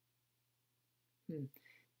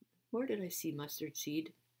 Where did I see mustard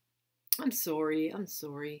seed? I'm sorry.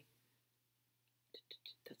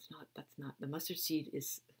 That's not. The mustard seed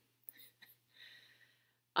is...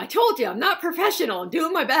 I told you, I'm not professional. I'm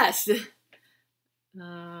doing my best.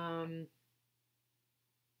 Oh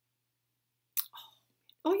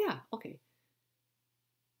yeah, okay.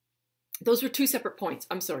 Those were two separate points.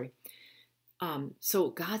 I'm sorry. So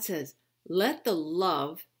God says, let the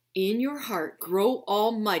love in your heart grow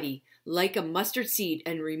almighty like a mustard seed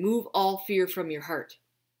and remove all fear from your heart.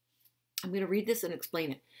 I'm going to read this and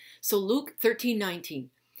explain it. So Luke 13:19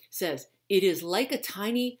 says, it is like a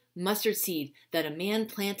tiny mustard seed that a man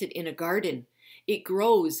planted in a garden. It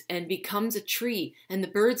grows and becomes a tree, and the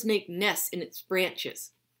birds make nests in its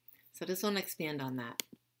branches. So I just want to expand on that.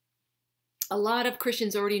 A lot of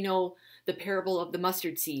Christians already know the parable of the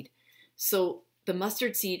mustard seed. So the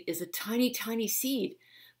mustard seed is a tiny, tiny seed,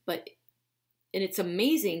 and it's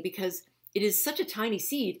amazing because it is such a tiny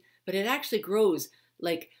seed, but it actually grows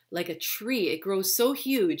like a tree. It grows so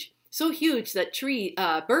huge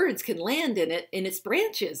that birds can land in its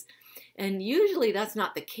branches. And usually that's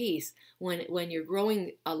not the case when you're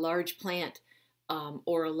growing a large plant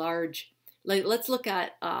or a large, let's look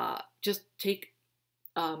at, just take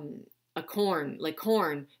a corn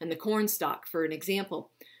and the corn stalk for an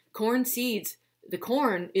example. Corn seeds, the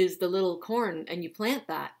corn is the little corn, and you plant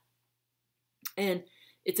that. And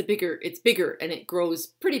it's bigger and it grows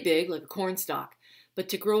pretty big like a corn stalk. But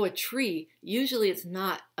to grow a tree, usually it's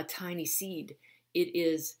not a tiny seed. It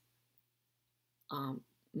is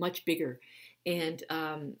much bigger. And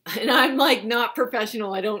I'm like not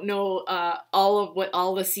professional. I don't know all of what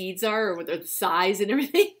all the seeds are or the size and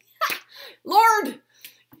everything. Lord,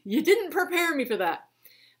 you didn't prepare me for that.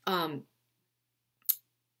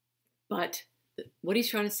 But what he's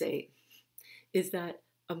trying to say is that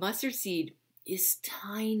a mustard seed is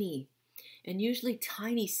tiny. And usually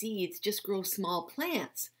tiny seeds just grow small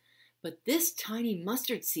plants. But this tiny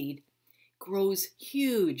mustard seed grows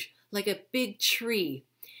huge, like a big tree.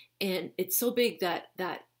 And it's so big that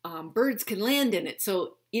birds can land in it.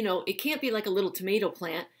 So, it can't be like a little tomato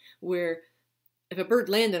plant where if a bird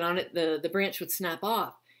landed on it, the branch would snap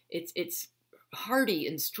off. It's hardy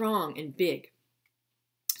and strong and big.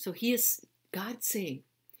 So God's saying,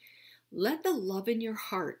 let the love in your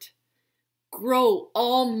heart grow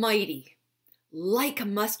almighty like a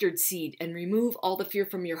mustard seed and remove all the fear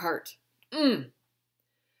from your heart.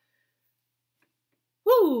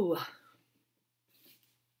 Woo!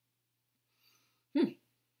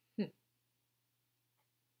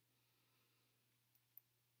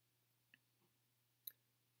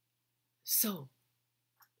 So,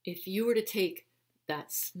 if you were to take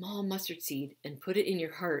that small mustard seed and put it in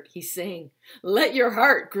your heart, he's saying, let your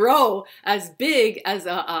heart grow as big as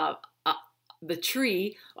the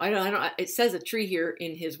tree. I don't. It says a tree here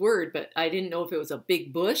in his word, but I didn't know if it was a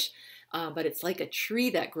big bush. But it's like a tree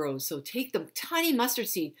that grows. So take the tiny mustard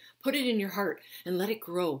seed, put it in your heart, and let it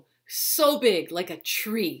grow so big, like a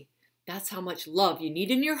tree. That's how much love you need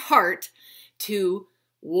in your heart to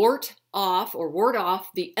ward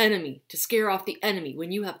off the enemy, to scare off the enemy.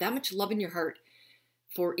 When you have that much love in your heart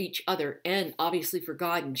for each other and obviously for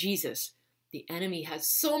God and Jesus, the enemy has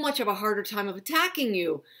so much of a harder time of attacking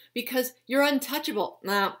you because you're untouchable.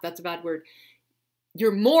 Nah, that's a bad word.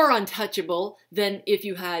 You're more untouchable than if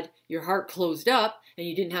you had your heart closed up and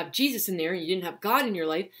you didn't have Jesus in there and you didn't have God in your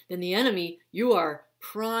life. Then the enemy, you are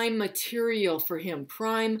prime material for him,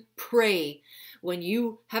 prime prey. When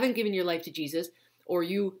you haven't given your life to Jesus, or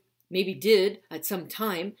you maybe did at some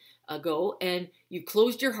time ago, and you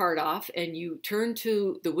closed your heart off and you turned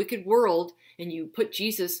to the wicked world and you put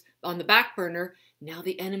Jesus on the back burner, now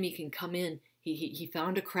the enemy can come in. He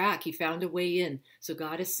found a crack. He found a way in. So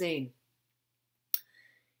God is saying,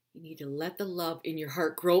 you need to let the love in your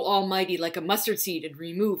heart grow almighty like a mustard seed and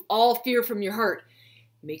remove all fear from your heart.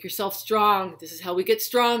 Make yourself strong. This is how we get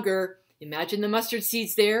stronger. Imagine the mustard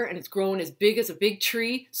seeds there, and it's growing as big as a big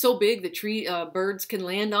tree, so big the birds can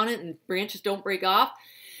land on it and branches don't break off.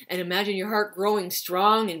 And imagine your heart growing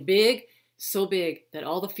strong and big, so big that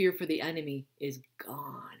all the fear for the enemy is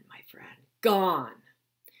gone, my friend. Gone.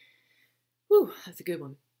 Whew, that's a good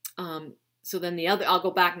one. So then the other, I'll go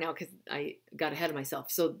back now because I got ahead of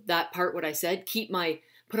myself. So that part, what I said,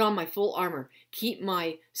 put on my full armor, keep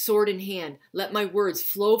my sword in hand, let my words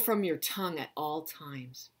flow from your tongue at all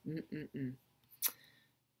times.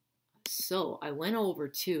 So I went over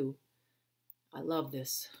to, I love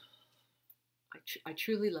this. I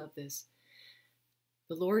truly love this.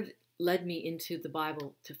 The Lord led me into the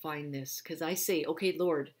Bible to find this because I say, okay,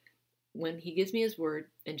 Lord, when he gives me his word,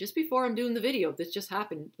 and just before I'm doing the video, this just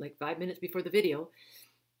happened like 5 minutes before the video,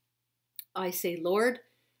 I say, Lord,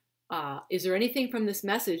 is there anything from this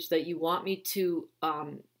message that you want me to,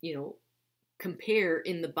 compare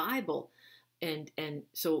in the Bible? And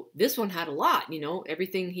so this one had a lot,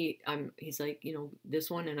 everything he's like,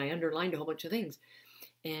 this one, and I underlined a whole bunch of things.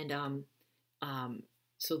 And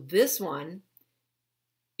so this one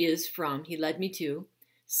is from, he led me to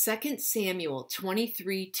 2 Samuel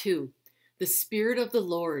 23:2. The Spirit of the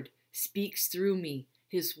Lord speaks through me.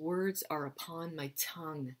 His words are upon my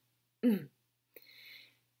tongue.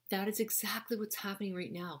 That is exactly what's happening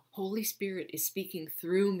right now. Holy Spirit is speaking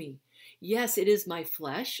through me. Yes, it is my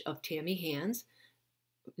flesh of Tammy Hands.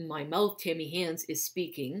 My mouth, Tammy Hands, is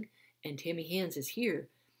speaking, and Tammy Hands is here.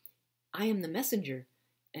 I am the messenger.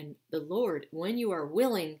 And the Lord, when you are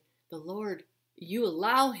willing, the Lord, you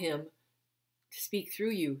allow him to speak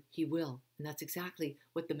through you, he will. And that's exactly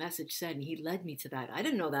what the message said, and he led me to that. I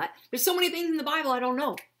didn't know that. There's so many things in the Bible I don't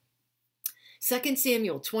know. 2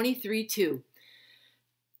 Samuel 23:2.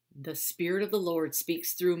 The Spirit of the Lord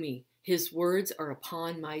speaks through me. His words are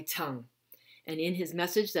upon my tongue. And in his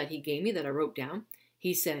message that he gave me that I wrote down,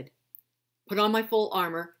 he said, put on my full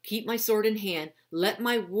armor, keep my sword in hand, let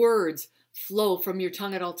my words flow from your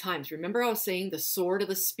tongue at all times. Remember I was saying the sword of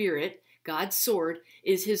the Spirit, God's sword,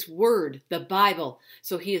 is his word, the Bible.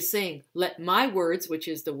 So he is saying, let my words, which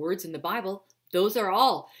is the words in the Bible, those are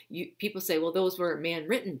all. People say, well, those were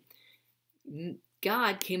man-written.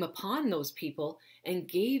 God came upon those people and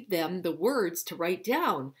gave them the words to write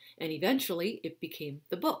down. And eventually it became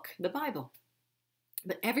the book, the Bible.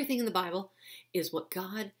 But everything in the Bible is what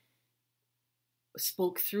God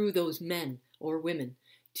spoke through those men or women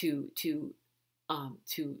to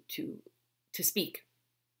speak.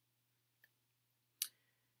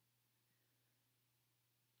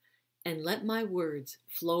 And let my words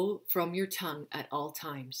flow from your tongue at all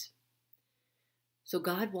times. So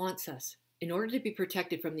God wants us, in order to be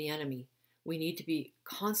protected from the enemy, we need to be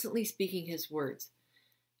constantly speaking his words.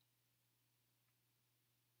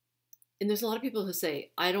 And there's a lot of people who say,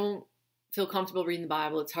 I don't feel comfortable reading the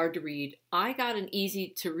Bible. It's hard to read. I got an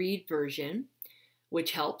easy to read version,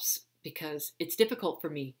 which helps because it's difficult for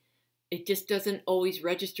me. It just doesn't always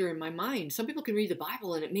register in my mind. Some people can read the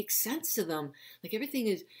Bible and it makes sense to them. Like everything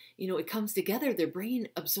is, it comes together. Their brain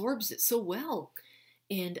absorbs it so well.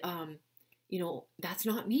 And, that's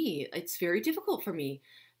not me. It's very difficult for me.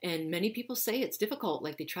 And many people say it's difficult,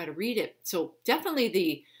 like they try to read it. So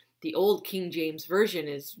definitely the old King James version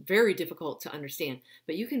is very difficult to understand.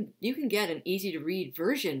 But you can get an easy to read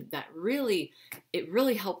version that really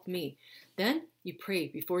helped me. Then you pray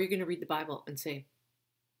before you're going to read the Bible and say,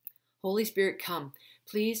 Holy Spirit, come.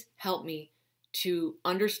 Please help me to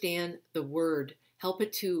understand the word. Help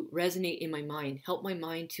it to resonate in my mind. Help my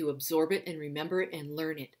mind to absorb it and remember it and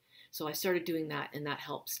learn it. So I started doing that, and that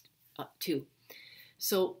helps too.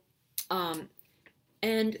 So,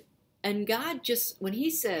 and God just, when he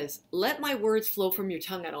says, let my words flow from your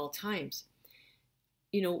tongue at all times,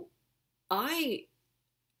 I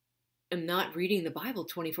am not reading the Bible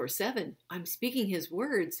 24/7. I'm speaking his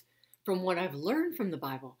words from what I've learned from the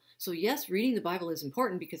Bible. So yes, reading the Bible is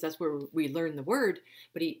important because that's where we learn the word,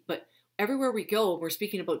 but everywhere we go, we're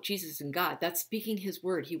speaking about Jesus and God. That's speaking his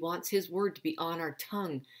word. He wants his word to be on our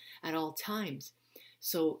tongue at all times.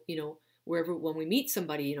 So, wherever, when we meet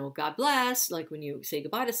somebody, God bless, like when you say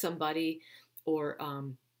goodbye to somebody, or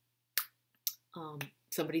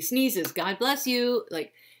somebody sneezes, God bless you.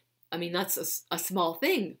 Like, I mean, that's a small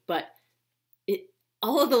thing, but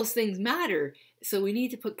all of those things matter. So we need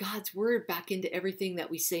to put God's word back into everything that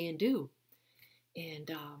we say and do.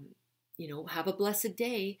 And, have a blessed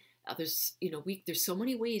day. There's so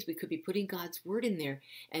many ways we could be putting God's word in there.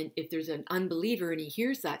 And if there's an unbeliever and he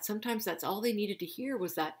hears that, sometimes that's all they needed to hear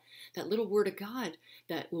was that little word of God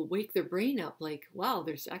that will wake their brain up. Like, wow,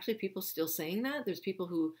 there's actually people still saying that. There's people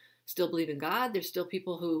who still believe in God. There's still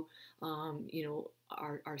people who,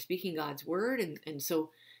 are speaking God's word. And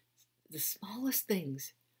so the smallest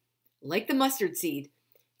things, like the mustard seed,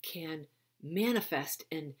 can manifest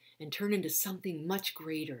and turn into something much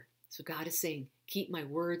greater. So God is saying, keep my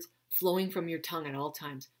words flowing from your tongue at all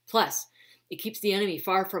times. Plus, it keeps the enemy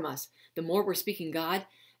far from us. The more we're speaking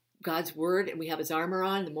God's word, and we have his armor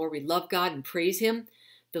on, the more we love God and praise him,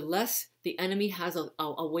 the less the enemy has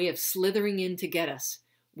a way of slithering in to get us.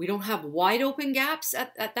 We don't have wide open gaps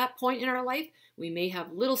at that point in our life. We may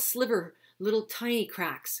have little tiny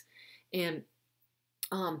cracks. And,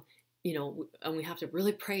 and we have to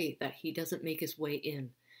really pray that he doesn't make his way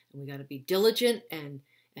in. And we got to be diligent and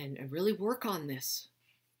really work on this.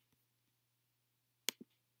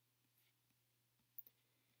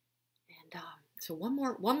 And so one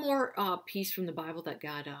more piece from the Bible that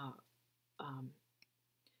God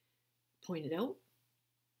pointed out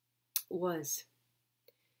was,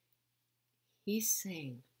 he's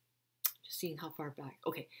saying, just seeing how far back.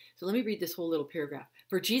 Okay, so let me read this whole little paragraph.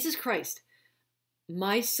 For Jesus Christ,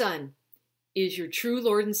 my Son, is your true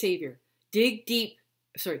Lord and Savior. Dig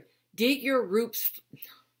your roots.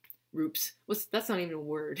 That's not even a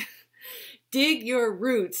word. Dig your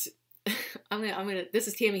roots. This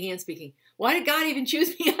is Tammy Hand speaking. Why did God even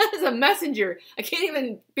choose me as a messenger? I can't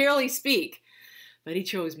even barely speak. But he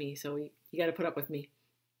chose me, so you got to put up with me.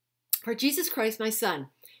 For Jesus Christ, my Son,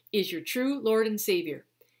 is your true Lord and Savior.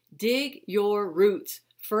 Dig your roots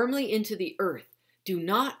firmly into the earth. Do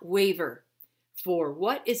not waver, for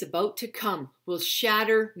what is about to come will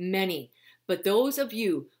shatter many. But those of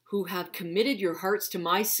you who have committed your hearts to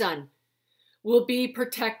my Son will be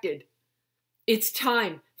protected. It's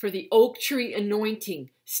time for the oak tree anointing.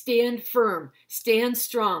 Stand firm, stand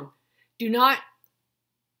strong. Do not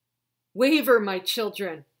waver, my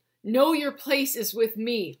children. Know your place is with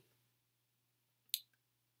me,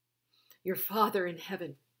 your Father in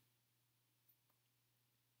heaven.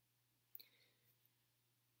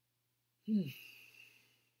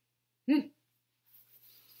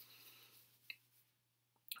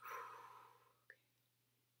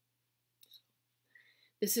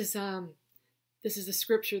 This is the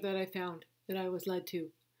scripture that I found, that I was led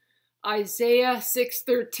to. Isaiah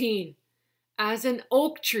 6:13. As an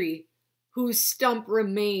oak tree whose stump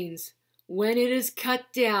remains when it is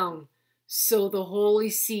cut down, so the holy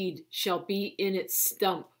seed shall be in its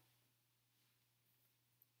stump.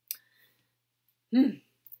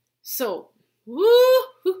 So,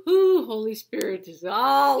 woo-hoo-hoo, Holy Spirit is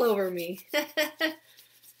all over me.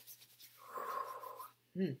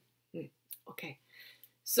 Okay.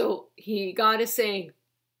 So God is saying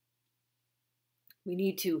we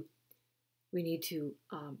need to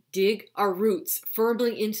dig our roots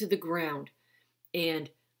firmly into the ground, and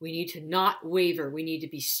we need to not waver. We need to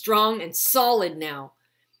be strong and solid now,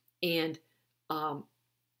 and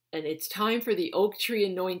it's time for the oak tree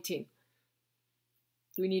anointing.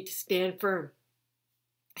 We need to stand firm,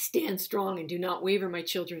 stand strong, and do not waver, my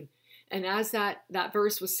children. And as that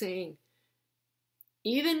verse was saying,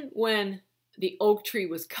 even when the oak tree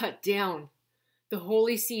was cut down, the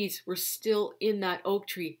holy seeds were still in that oak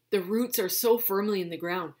tree. The roots are so firmly in the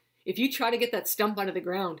ground. If you try to get that stump out of the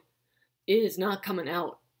ground, it is not coming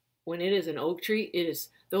out. When it is an oak tree, it is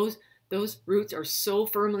those roots are so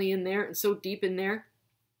firmly in there and so deep in there.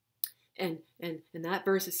 And that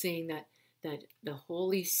verse is saying that the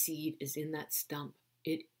holy seed is in that stump.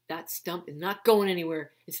 That stump is not going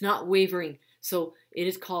anywhere. It's not wavering. So it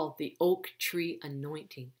is called the oak tree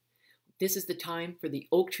anointing. This is the time for the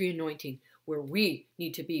oak tree anointing, where we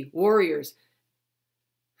need to be warriors.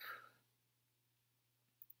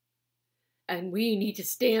 And we need to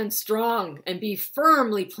stand strong and be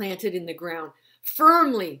firmly planted in the ground.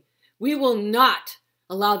 Firmly. We will not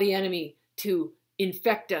allow the enemy to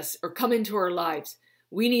infect us or come into our lives.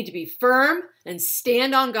 We need to be firm and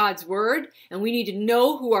stand on God's word, and we need to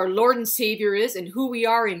know who our Lord and Savior is and who we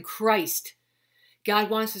are in Christ. God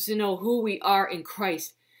wants us to know who we are in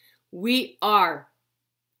Christ. We are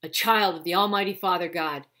a child of the Almighty Father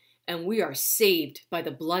God, and we are saved by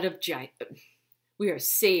the blood of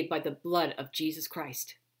Jesus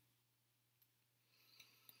Christ.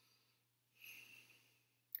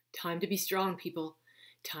 Time to be strong, people.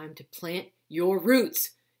 Time to plant your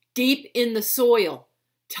roots deep in the soil.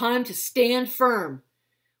 Time to stand firm.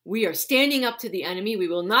 We are standing up to the enemy. We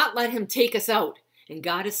will not let him take us out. And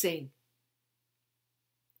God is saying,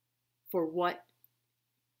 for what?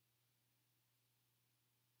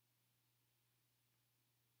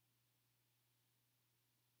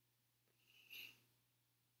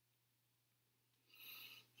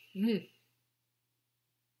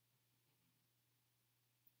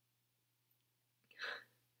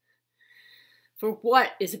 For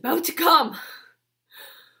what is about to come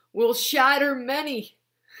will shatter many.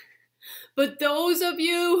 But those of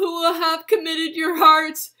you who have committed your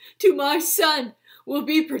hearts to my Son will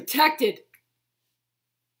be protected.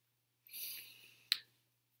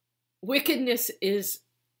 Wickedness is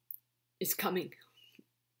coming.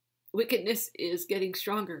 Wickedness is getting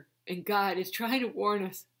stronger. And God is trying to warn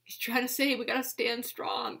us. He's trying to say we got to stand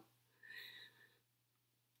strong.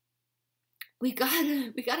 We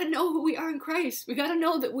gotta know who we are in Christ. We gotta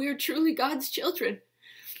know that we are truly God's children.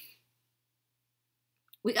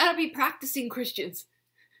 We gotta be practicing Christians.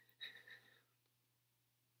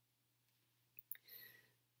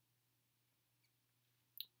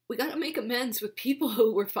 We gotta make amends with people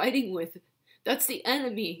who we're fighting with. That's the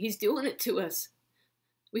enemy. He's doing it to us.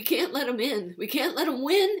 We can't let him in. We can't let him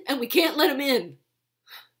win, and we can't let him in.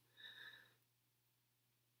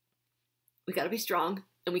 We gotta be strong,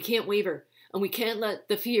 and we can't waver. And we can't let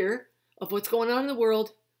the fear of what's going on in the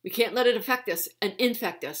world, we can't let it affect us and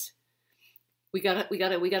infect us. We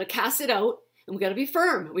gotta cast it out, and we gotta be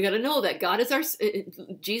firm. We gotta know that God is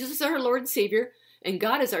Jesus is our Lord and Savior, and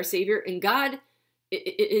God is our Savior, and God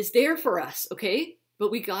is there for us. Okay,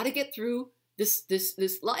 but we gotta get through this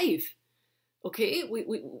life. Okay,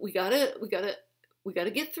 we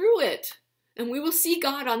gotta get through it, and we will see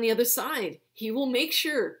God on the other side. He will make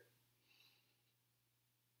sure.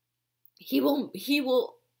 He will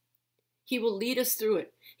lead us through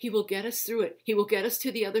it. He will get us through it. He will get us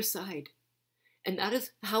to the other side. And that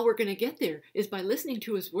is how we're going to get there, is by listening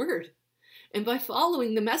to his word and by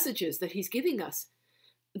following the messages that he's giving us,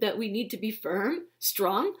 that we need to be firm,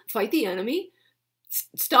 strong, fight the enemy,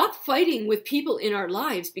 stop fighting with people in our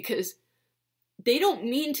lives because they don't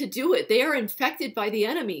mean to do it. They are infected by the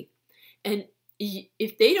enemy. And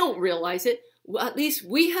if they don't realize it, well, at least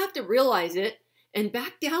we have to realize it and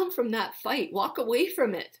back down from that fight. Walk away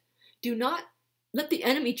from it. Do not let the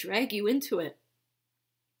enemy drag you into it.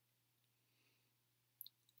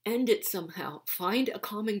 End it somehow. Find a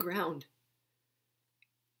common ground.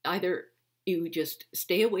 Either you just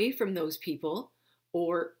stay away from those people,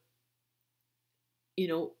 or,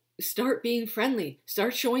 start being friendly.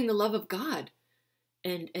 Start showing the love of God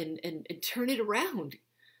and turn it around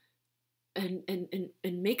and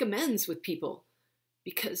make amends with people.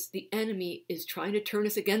 Because the enemy is trying to turn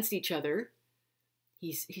us against each other.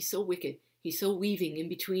 He's so wicked. He's so weaving in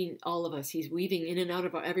between all of us. He's weaving in and out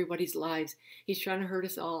of everybody's lives. He's trying to hurt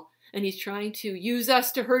us all. And he's trying to use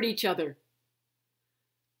us to hurt each other.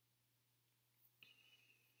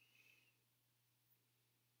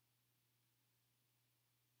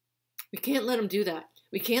 We can't let him do that.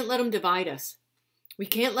 We can't let him divide us. We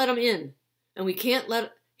can't let him in. And we can't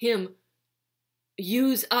let him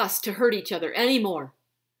use us to hurt each other anymore.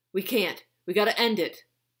 We can't. We got to end it.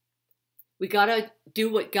 We got to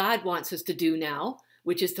do what God wants us to do now,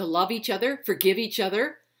 which is to love each other, forgive each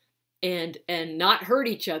other, and not hurt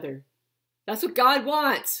each other. That's what God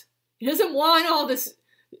wants. He doesn't want all this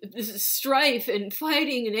strife and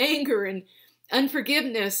fighting and anger and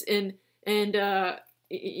unforgiveness and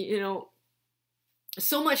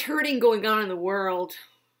so much hurting going on in the world.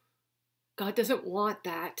 God doesn't want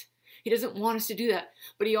that. He doesn't want us to do that.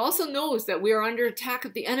 But he also knows that we are under attack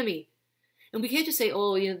of the enemy. And we can't just say,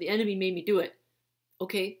 oh, the enemy made me do it.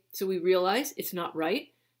 Okay, so we realize it's not right.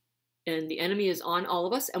 And the enemy is on all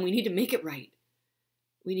of us, and we need to make it right.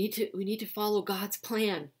 We need to follow God's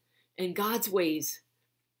plan and God's ways.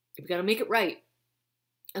 We got to make it right.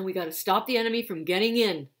 And we got to stop the enemy from getting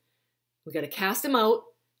in. We got to cast him out,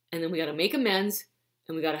 and then we got to make amends,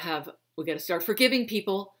 and we got to start forgiving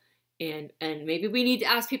people. And maybe we need to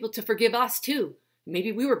ask people to forgive us too.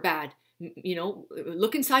 Maybe we were bad.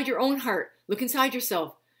 Look inside your own heart. Look inside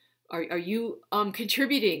yourself. Are you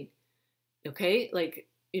contributing? Okay,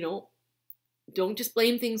 don't just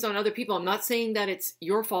blame things on other people. I'm not saying that it's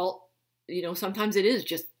your fault. Sometimes it is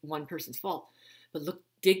just one person's fault. But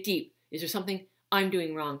dig deep. Is there something I'm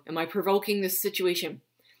doing wrong? Am I provoking this situation?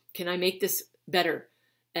 Can I make this better?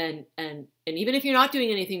 And even if you're not doing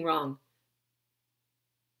anything wrong,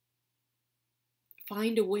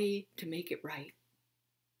 find a way to make it right.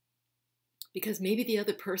 Because maybe the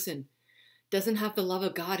other person doesn't have the love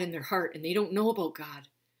of God in their heart and they don't know about God.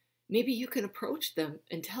 Maybe you can approach them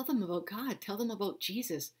and tell them about God, tell them about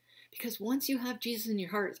Jesus. Because once you have Jesus in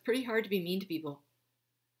your heart, it's pretty hard to be mean to people.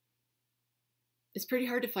 It's pretty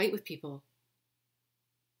hard to fight with people.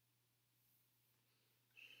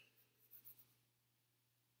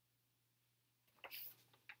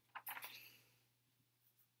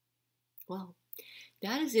 Well,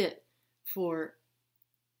 that is it for,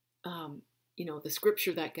 the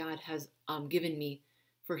scripture that God has given me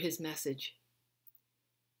for his message.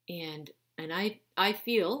 And I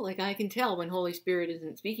feel like I can tell when Holy Spirit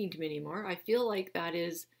isn't speaking to me anymore. I feel like that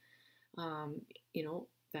is,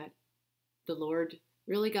 that the Lord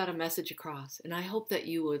really got a message across. And I hope that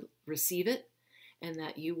you would receive it and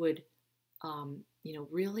that you would,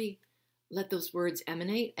 really let those words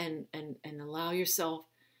emanate and allow yourself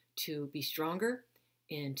to be stronger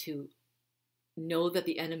and to know that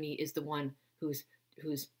the enemy is the one who's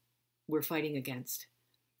we're fighting against,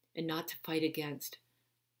 and not to fight against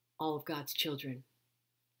all of God's children.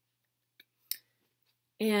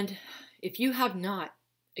 And if you have not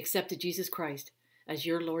accepted Jesus Christ as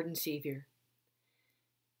your Lord and Savior,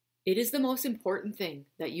 it is the most important thing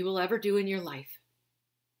that you will ever do in your life.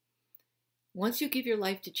 Once you give your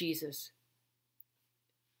life to Jesus,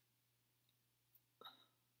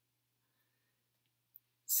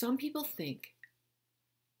 some people think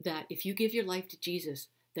that if you give your life to Jesus,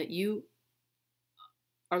 that you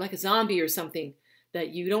are like a zombie or something, that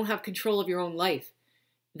you don't have control of your own life,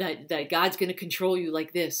 that God's going to control you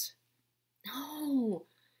like this. No,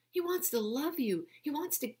 he wants to love you. He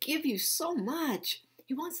wants to give you so much.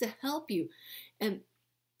 He wants to help you. And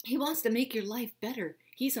he wants to make your life better.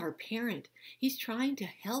 He's our parent. He's trying to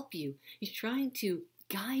help you. He's trying to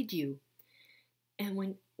guide you. And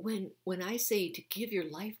when I say to give your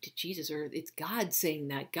life to Jesus, or it's God saying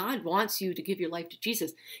that, God wants you to give your life to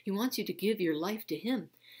Jesus. He wants you to give your life to him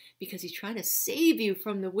because he's trying to save you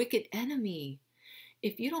from the wicked enemy.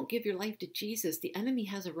 If you don't give your life to Jesus, the enemy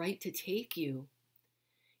has a right to take you.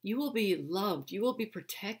 You will be loved. You will be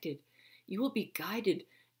protected. You will be guided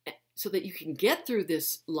so that you can get through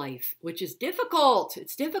this life, which is difficult.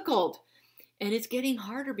 It's difficult. And it's getting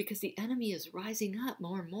harder because the enemy is rising up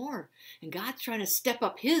more and more. And God's trying to step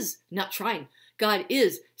up God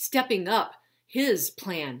is stepping up his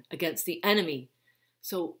plan against the enemy.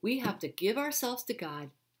 So we have to give ourselves to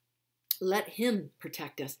God. Let him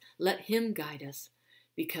protect us. Let him guide us.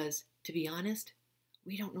 Because, to be honest,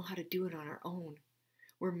 we don't know how to do it on our own.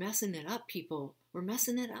 We're messing it up, people. We're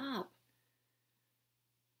messing it up.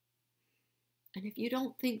 And if you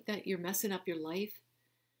don't think that you're messing up your life,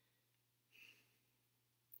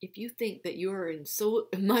 if you think that you're in so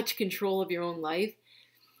much control of your own life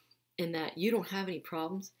and that you don't have any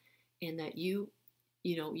problems and that you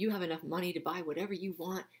have enough money to buy whatever you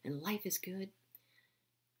want and life is good,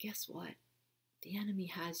 guess what? The enemy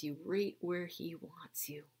has you right where he wants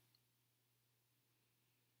you.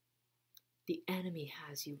 The enemy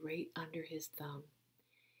has you right under his thumb.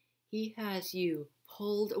 He has you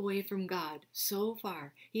pulled away from God so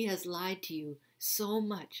far. He has lied to you so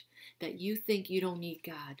much that you think you don't need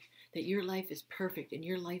God, that your life is perfect and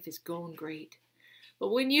your life is going great.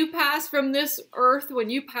 But when you pass from this earth, when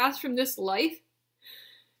you pass from this life,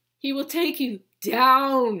 he will take you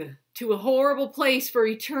down to a horrible place for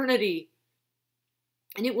eternity.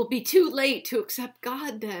 And it will be too late to accept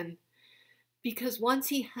God then. Because once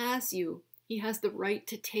he has you, he has the right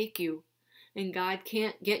to take you. And God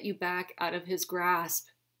can't get you back out of his grasp.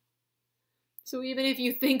 So even if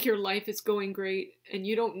you think your life is going great and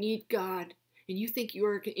you don't need God and you think you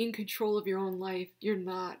are in control of your own life, you're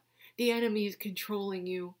not. The enemy is controlling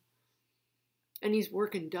you. And he's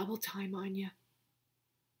working double time on you.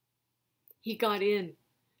 He got in,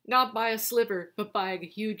 not by a sliver, but by a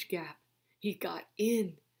huge gap. He got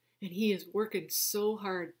in and he is working so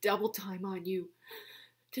hard, double time on you,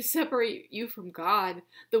 to separate you from God.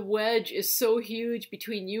 The wedge is so huge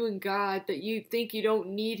between you and God that you think you don't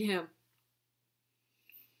need him.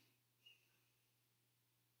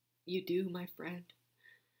 You do, my friend.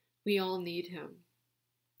 We all need him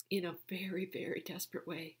in a very, very desperate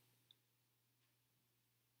way.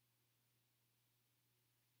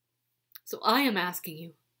 So I am asking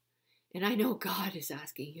you, and I know God is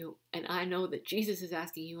asking you, and I know that Jesus is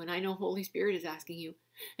asking you, and I know Holy Spirit is asking you,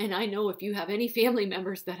 and I know if you have any family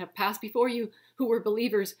members that have passed before you who were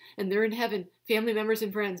believers and they're in heaven, family members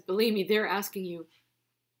and friends, believe me, they're asking you.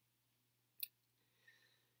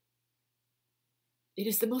 It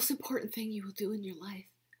is the most important thing you will do in your life.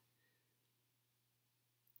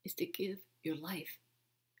 is to give your life.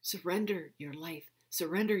 Surrender your life.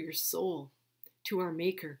 Surrender your soul to our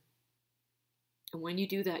Maker. And when you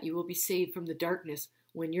do that, you will be saved from the darkness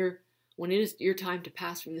when it is your time to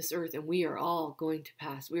pass from this earth, and we are all going to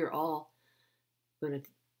pass. We are all going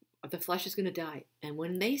to, the flesh is going to die. And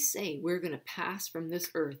when they say we're going to pass from this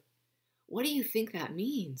earth, what do you think that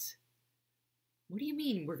means? What do you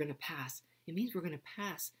mean we're going to pass? It means we're going to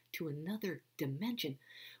pass to another dimension.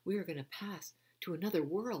 We are going to pass to another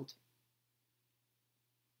world.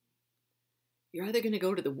 You're either going to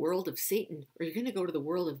go to the world of Satan or you're going to go to the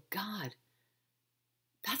world of God.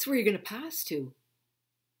 That's where you're going to pass to.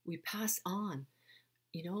 We pass on.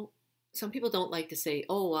 You know, some people don't like to say,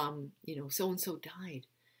 so-and-so died.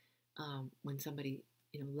 When somebody,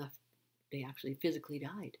 left, they actually physically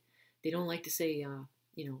died. They don't like to say,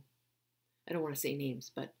 I don't want to say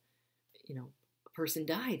names, but, a person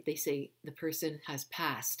died. They say the person has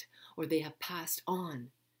passed or they have passed on.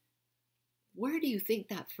 Where do you think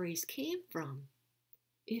that phrase came from?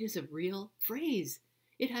 It is a real phrase.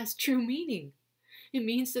 It has true meaning. It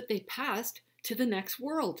means that they passed to the next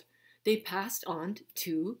world. They passed on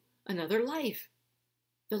to another life,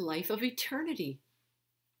 the life of eternity.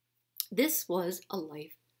 This was a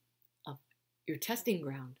life of your testing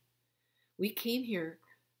ground. We came here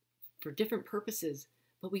for different purposes,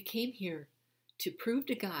 but we came here to prove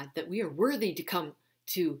to God that we are worthy to come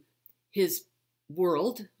to his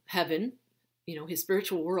world, heaven, his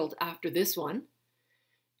spiritual world after this one,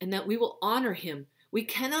 and that we will honor him. We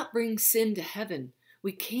cannot bring sin to heaven.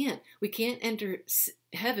 We can't enter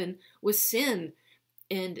heaven with sin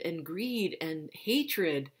and greed and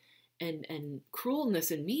hatred and cruelness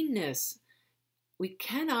and meanness. We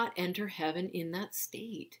cannot enter heaven in that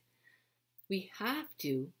state. We have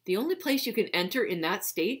to. The only place you can enter in that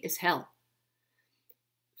state is hell.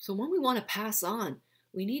 So when we want to pass on,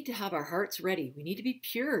 we need to have our hearts ready. We need to be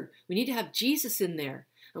pure. We need to have Jesus in there.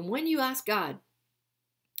 And when you ask God,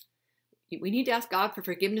 we need to ask God for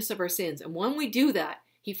forgiveness of our sins. And when we do that,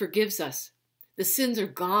 he forgives us. The sins are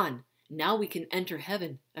gone. Now we can enter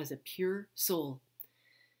heaven as a pure soul.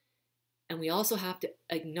 And we also have to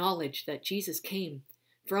acknowledge that Jesus came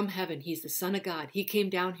from heaven. He's the Son of God. He came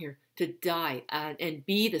down here to die and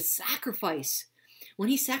be the sacrifice. When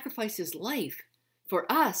he sacrificed his life for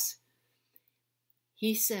us,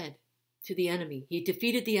 he said to the enemy, he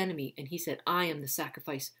defeated the enemy, and he said, I am the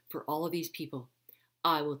sacrifice for all of these people.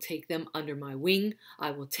 I will take them under my wing. I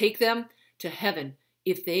will take them to heaven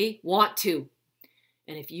if they want to.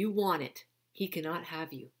 And if you want it, he cannot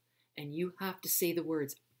have you. And you have to say the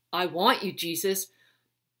words, I want you, Jesus.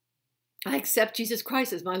 I accept Jesus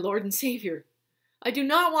Christ as my Lord and Savior. I do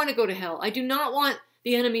not want to go to hell. I do not want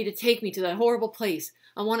the enemy to take me to that horrible place.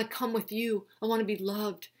 I want to come with you. I want to be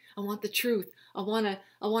loved. I want the truth. I want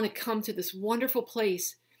to come to this wonderful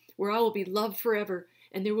place where I will be loved forever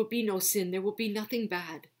and there will be no sin. There will be nothing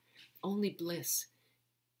bad, only bliss.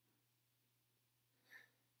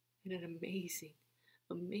 And an amazing,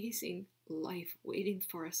 amazing life waiting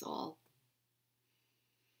for us all.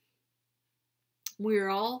 We are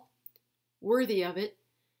all worthy of it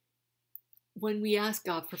when we ask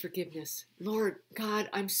God for forgiveness. Lord God,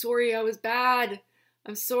 I'm sorry I was bad.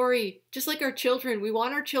 I'm sorry. Just like our children, we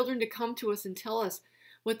want our children to come to us and tell us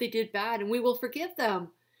what they did bad, and we will forgive them.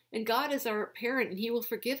 And God is our parent, and he will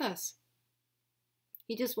forgive us.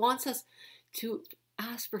 He just wants us to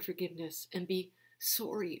ask for forgiveness and be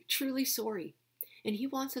sorry, truly sorry. And he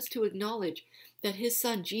wants us to acknowledge that his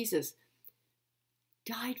son, Jesus,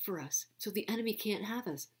 died for us so the enemy can't have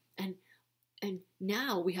us. And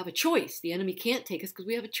now we have a choice. The enemy can't take us because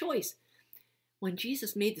we have a choice. When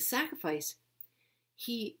Jesus made the sacrifice,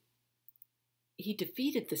 he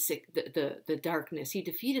defeated the darkness. He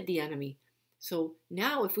defeated the enemy. So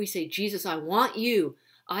now if we say, Jesus, I want you.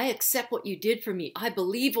 I accept what you did for me. I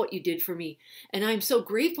believe what you did for me. And I'm so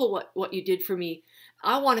grateful what you did for me.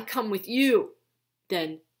 I want to come with you.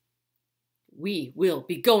 Then we will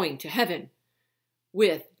be going to heaven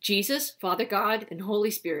with Jesus, Father God, and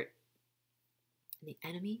Holy Spirit. And the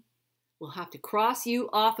enemy will have to cross you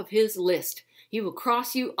off of his list. He will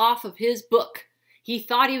cross you off of his book. He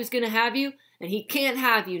thought he was going to have you, and he can't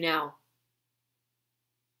have you now.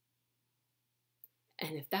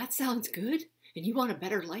 And if that sounds good, and you want a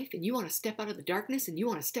better life, and you want to step out of the darkness, and you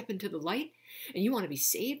want to step into the light, and you want to be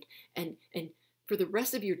saved, and for the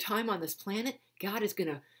rest of your time on this planet, God is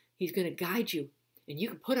he's going to guide you, and you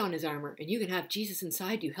can put on his armor, and you can have Jesus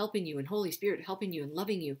inside you, helping you, and Holy Spirit helping you and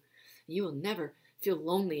loving you. And you will never feel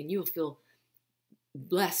lonely, and you will feel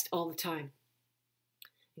blessed all the time.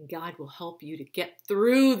 And God will help you to get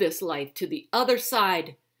through this life to the other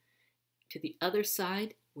side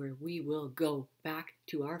where we will go back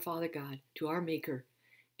to our Father God, to our Maker,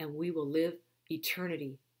 and we will live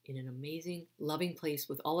eternity in an amazing, loving place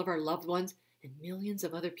with all of our loved ones and millions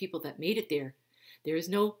of other people that made it there. There is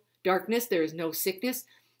no darkness, there is no sickness,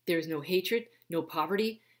 there is no hatred, no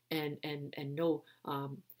poverty, and no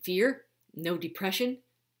fear, no depression,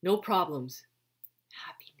 no problems.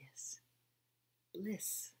 Happiness,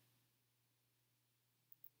 bliss.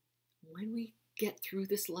 When we get through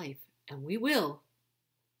this life, and we will,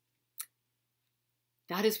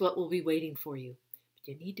 that is what will be waiting for you.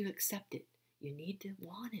 But you need to accept it. You need to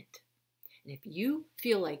want it. And if you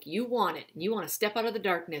feel like you want it, and you want to step out of the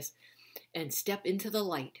darkness and step into the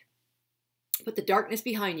light, put the darkness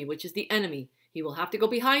behind you, which is the enemy. He will have to go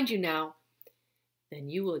behind you now. Then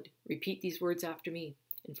you would repeat these words after me.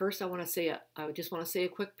 And first I just want to say a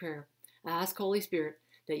quick prayer. I ask Holy Spirit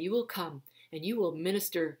that you will come and you will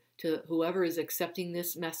minister to whoever is accepting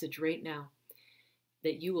this message right now.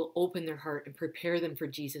 That you will open their heart and prepare them for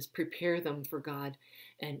Jesus, prepare them for God,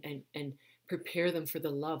 and prepare them for the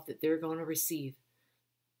love that they're going to receive.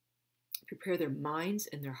 Prepare their minds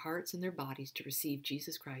and their hearts and their bodies to receive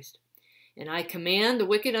Jesus Christ. And I command the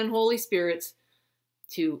wicked, unholy spirits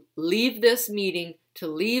to leave this meeting, to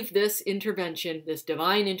leave this intervention, this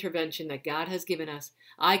divine intervention that God has given us.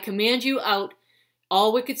 I command you out,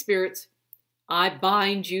 all wicked spirits. I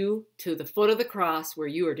bind you to the foot of the cross where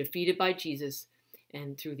you are defeated by Jesus.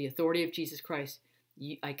 And through the authority of Jesus Christ,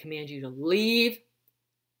 I command you to leave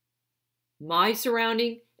my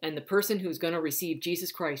surrounding and the person who's going to receive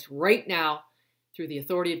Jesus Christ right now through the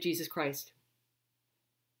authority of Jesus Christ.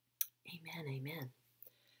 Amen, amen.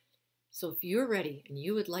 So if you're ready and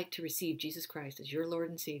you would like to receive Jesus Christ as your Lord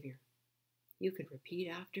and Savior, you can repeat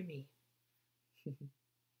after me.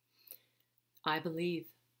 I believe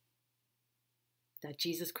that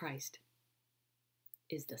Jesus Christ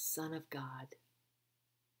is the Son of God.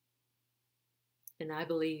 And I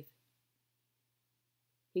believe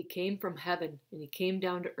he came from heaven and he came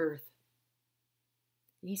down to earth.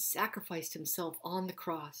 And he sacrificed himself on the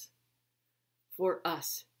cross for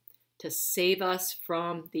us to save us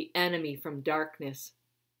from the enemy, from darkness.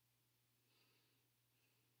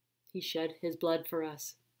 He shed his blood for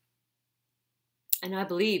us. And I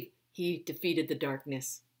believe he defeated the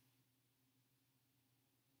darkness.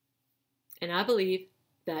 And I believe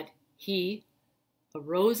that he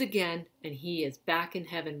arose again and he is back in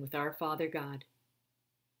heaven with our Father God.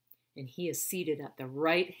 And he is seated at the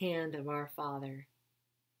right hand of our Father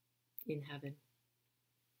in heaven.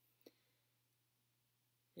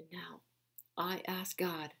 And now I ask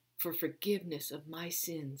God for forgiveness of my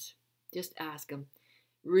sins. Just ask him.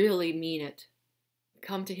 Really mean it.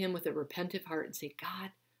 Come to him with a repentant heart and say,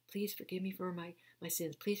 God, please forgive me for my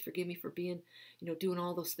sins. Please forgive me for being, doing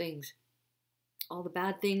all those things. All the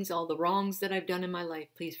bad things, all the wrongs that I've done in my life.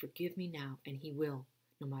 Please forgive me now. And he will,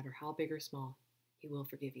 no matter how big or small, he will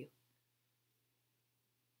forgive you.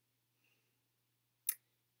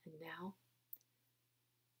 And now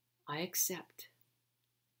I accept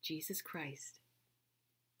Jesus Christ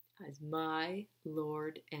as my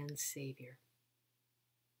Lord and Savior.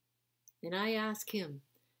 And I ask him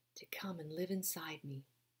to come and live inside me.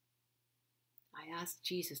 I ask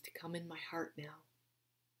Jesus to come in my heart now.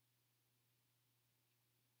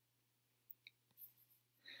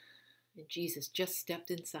 And Jesus just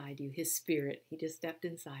stepped inside you, his Spirit, he just stepped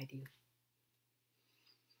inside you.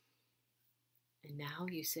 And now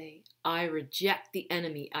you say, I reject the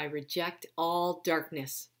enemy. I reject all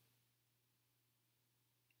darkness.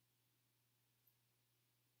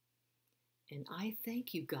 And I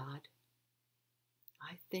thank you, God.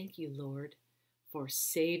 I thank you, Lord, for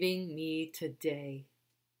saving me today.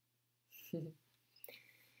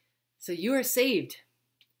 So you are saved.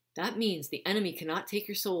 That means the enemy cannot take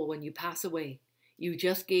your soul when you pass away. You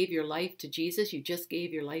just gave your life to Jesus. You just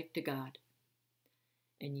gave your life to God.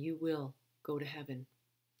 And you will go to heaven.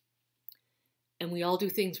 And we all do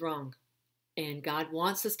things wrong. And God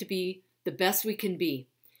wants us to be the best we can be.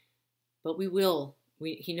 But we will.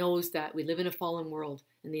 He knows that we live in a fallen world.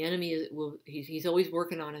 And the enemy, he's always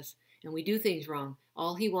working on us. And we do things wrong.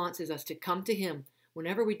 All he wants is us to come to him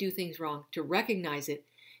whenever we do things wrong, to recognize it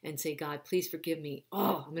and say, God, please forgive me.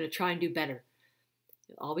 Oh, I'm going to try and do better.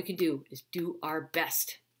 All we can do is do our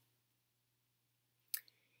best.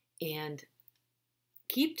 And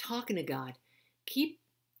keep talking to God. Keep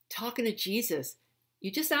talking to Jesus. You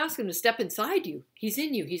just ask him to step inside you. He's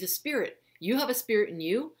in you. He's a spirit. You have a spirit in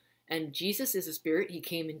you. And Jesus is a spirit. He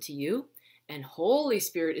came into you. And Holy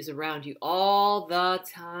Spirit is around you all the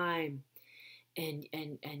time. And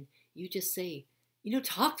you just say,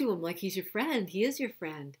 talk to him like he's your friend. He is your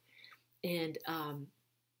friend. And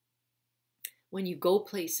when you go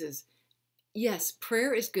places, yes,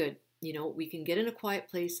 prayer is good. We can get in a quiet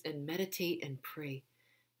place and meditate and pray.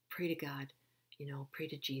 Pray to God, pray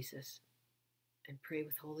to Jesus, and pray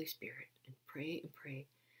with Holy Spirit, and pray.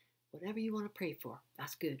 Whatever you want to pray for,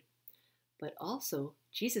 that's good. But also,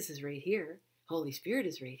 Jesus is right here. Holy Spirit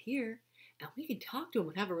is right here. And we can talk to him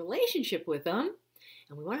and have a relationship with him.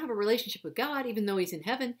 And we want to have a relationship with God, even though he's in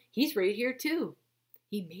heaven. He's right here too.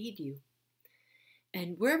 He made you.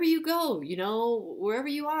 And wherever you go, wherever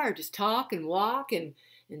you are, just talk and walk and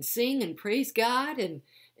sing and praise God. And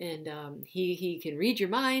he can read your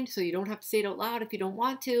mind, so you don't have to say it out loud if you don't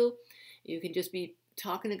want to. You can just be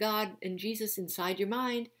talking to God and Jesus inside your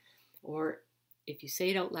mind. Or if you say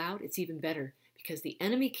it out loud, it's even better, because the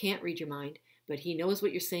enemy can't read your mind, but he knows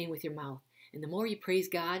what you're saying with your mouth. And the more you praise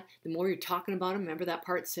God, the more you're talking about him. Remember that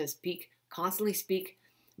part says, constantly speak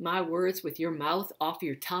my words with your mouth off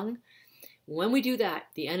your tongue. When we do that,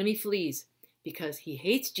 the enemy flees, because he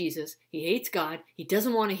hates Jesus, he hates God, he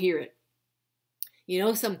doesn't want to hear it.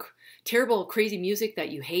 Some terrible, crazy music that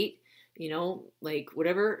you hate, like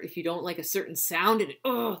whatever, if you don't like a certain sound and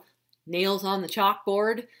it nails on the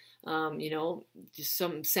chalkboard, just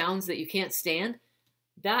some sounds that you can't stand.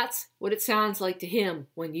 That's what it sounds like to him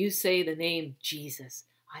when you say the name Jesus.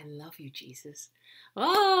 I love you, Jesus.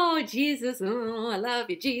 Oh, Jesus, oh, I love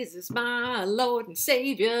you, Jesus, my Lord and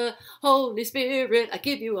Savior. Holy Spirit, I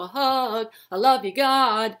give you a hug. I love you,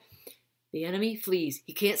 God. The enemy flees.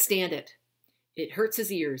 He can't stand it. It hurts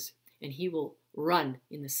his ears, and he will run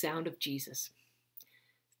in the sound of Jesus.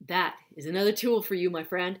 That is another tool for you, my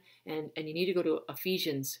friend. And you need to go to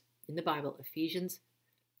Ephesians in the Bible, Ephesians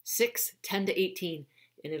 6:10-18,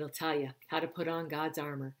 and it'll tell you how to put on God's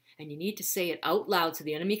armor. And you need to say it out loud so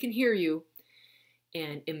the enemy can hear you.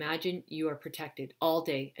 And imagine you are protected all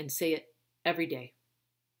day, and say it every day.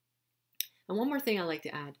 And one more thing I'd like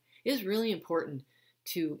to add. It is really important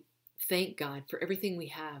to thank God for everything we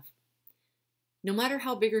have. No matter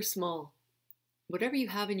how big or small, whatever you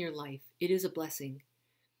have in your life, it is a blessing.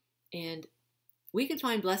 And we can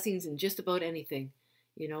find blessings in just about anything,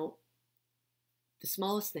 the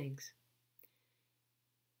smallest things.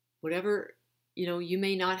 Whatever, you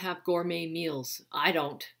may not have gourmet meals. I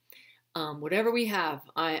don't. Whatever we have,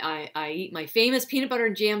 I eat my famous peanut butter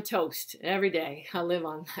and jam toast every day. I live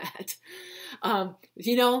on that.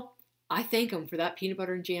 I thank him for that peanut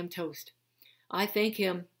butter and jam toast. I thank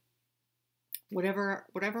him whatever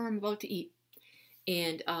I'm about to eat.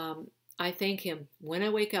 And I thank him when I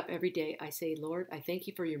wake up every day. I say, Lord, I thank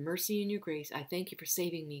you for your mercy and your grace. I thank you for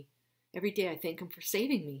saving me. Every day I thank him for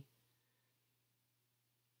saving me.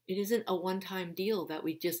 It isn't a one-time deal that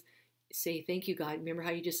we just say, thank you, God. Remember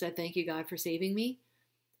how you just said, thank you, God, for saving me?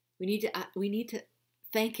 We need to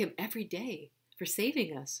thank him every day for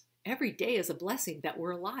saving us. Every day is a blessing that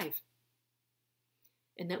we're alive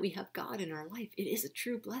and that we have God in our life. It is a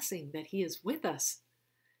true blessing that he is with us.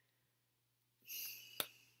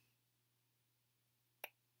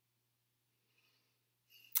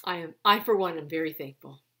 I for one, am very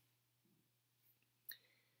thankful.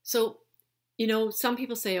 So, some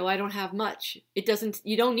people say, oh, I don't have much.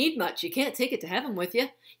 You don't need much. You can't take it to heaven with you.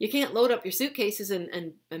 You can't load up your suitcases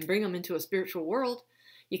and bring them into a spiritual world.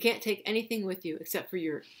 You can't take anything with you except for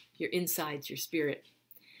your insides, your spirit.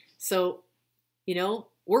 So,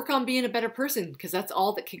 work on being a better person, because that's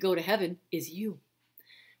all that can go to heaven is you.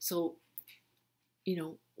 So,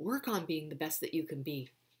 work on being the best that you can be.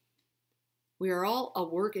 We are all a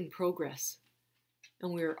work in progress,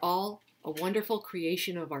 and we are all a wonderful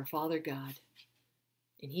creation of our Father God.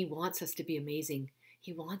 And he wants us to be amazing.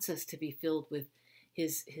 He wants us to be filled with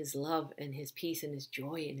his love and his peace and his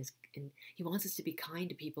joy, and he wants us to be kind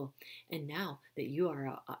to people. And now that you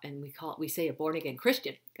are and we say a born again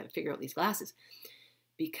Christian, got to figure out these glasses,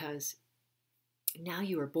 because now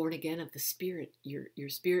you are born again of the Spirit. Your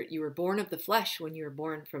spirit, you were born of the flesh when you were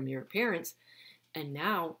born from your parents, and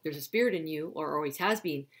now there's a spirit in you, or always has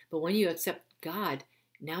been. But when you accept God,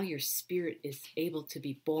 now your spirit is able to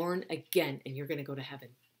be born again, and you're going to go to heaven.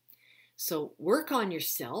 So work on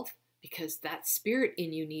yourself, because that spirit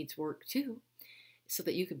in you needs work too, so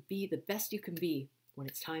that you can be the best you can be when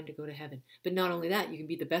it's time to go to heaven. But not only that, you can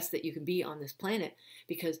be the best that you can be on this planet,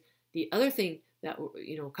 because the other thing that,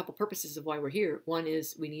 a couple purposes of why we're here. One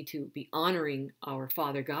is we need to be honoring our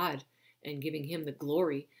Father God and giving him the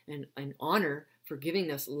glory and honor for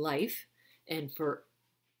giving us life, and for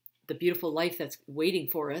the beautiful life that's waiting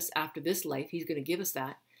for us after this life. He's going to give us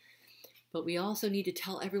that. But we also need to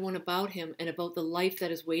tell everyone about him and about the life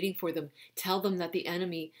that is waiting for them. Tell them that the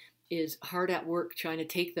enemy is hard at work trying to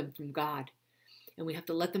take them from God. And we have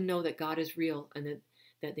to let them know that God is real, and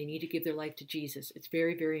that they need to give their life to Jesus. It's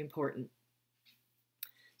very, very important.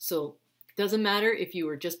 So doesn't matter if you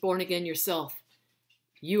were just born again yourself.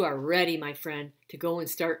 You are ready, my friend, to go and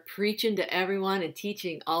start preaching to everyone and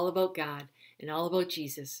teaching all about God and all about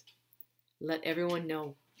Jesus. Let everyone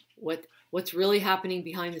know what's really happening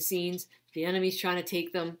behind the scenes. The enemy's trying to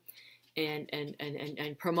take them and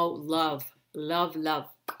promote love. Love, love.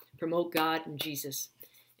 Promote God and Jesus.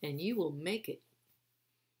 And you will make it.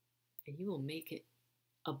 And you will make it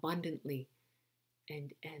abundantly.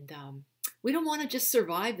 And we don't want to just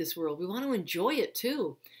survive this world. We want to enjoy it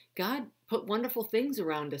too. God put wonderful things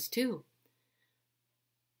around us too.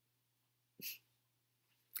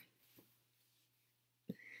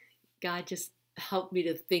 God just helped me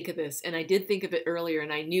to think of this. And I did think of it earlier,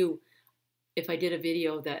 and I knew if I did a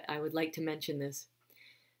video that I would like to mention this.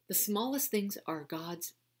 The smallest things are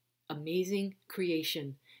God's amazing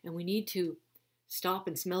creation, and we need to stop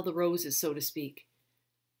and smell the roses, so to speak.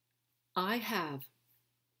 I have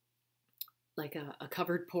like a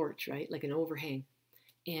covered porch, right? Like an overhang.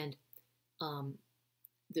 And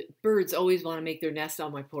the birds always want to make their nest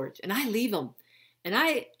on my porch, and I leave them. And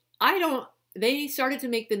I don't. They started to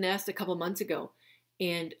make the nest a couple months ago,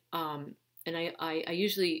 and I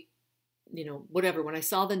usually, whatever. When I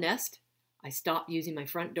saw the nest, I stopped using my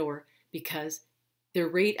front door because they're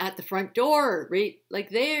right at the front door, right like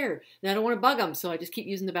there. And I don't want to bug them, so I just keep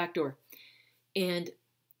using the back door. And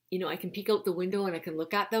I can peek out the window and I can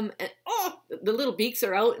look at them, and the little beaks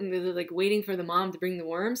are out, and they're like waiting for the mom to bring the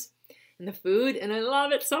worms and the food, and I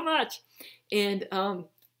love it so much. And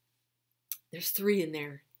there's 3 in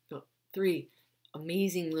there, 3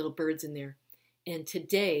 amazing little birds in there. And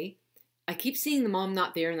today, I keep seeing the mom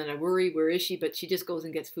not there, and then I worry, where is she? But she just goes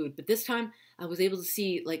and gets food. But this time, I was able to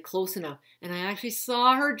see like close enough, and I actually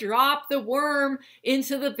saw her drop the worm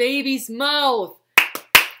into the baby's mouth.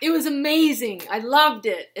 It was amazing. I loved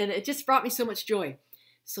it, and it just brought me so much joy.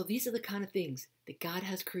 So these are the kind of things that God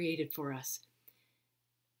has created for us.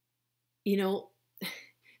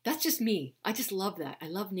 That's just me. I just love that. I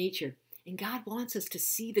love nature. And God wants us to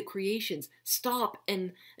see the creations, stop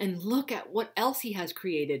and look at what else he has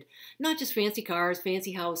created. Not just fancy cars,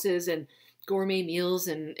 fancy houses, and gourmet meals,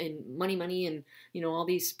 and money, and all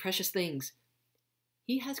these precious things.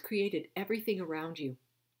 He has created everything around you.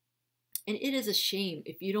 And it is a shame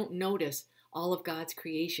if you don't notice all of God's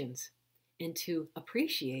creations and to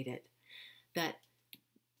appreciate it. That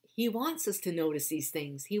he wants us to notice these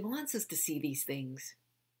things. He wants us to see these things.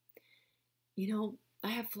 I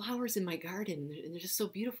have flowers in my garden, and they're just so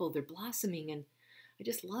beautiful. They're blossoming, and I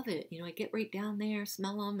just love it. I get right down there,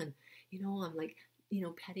 smell them, and, I'm like,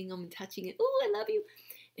 petting them and touching it. Oh, I love you.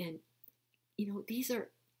 And,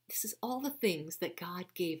 this is all the things that God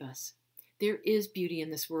gave us. There is beauty in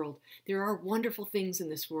this world. There are wonderful things in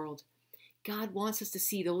this world. God wants us to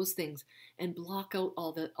see those things and block out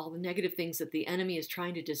all the negative things that the enemy is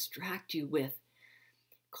trying to distract you with.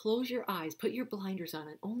 Close your eyes, put your blinders on,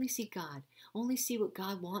 and only see God. Only see what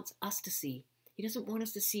God wants us to see. He doesn't want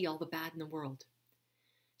us to see all the bad in the world.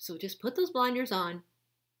 So just put those blinders on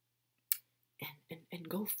and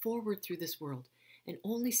go forward through this world and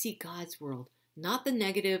only see God's world, not the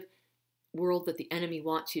negative world that the enemy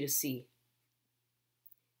wants you to see.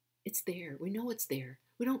 It's there. We know it's there.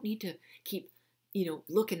 We don't need to keep,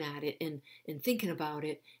 looking at it and thinking about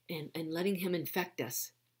it and letting him infect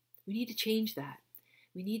us. We need to change that.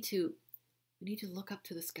 We need to look up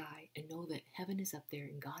to the sky and know that heaven is up there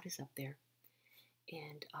and God is up there,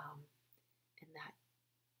 and that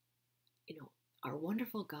our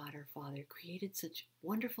wonderful God, our Father, created such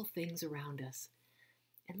wonderful things around us,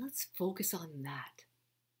 and let's focus on that.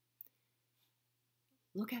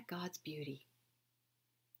 Look at God's beauty.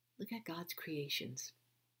 Look at God's creations,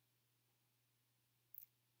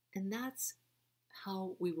 and that's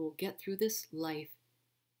how we will get through this life.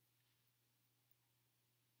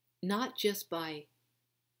 Not just by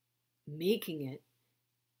making it.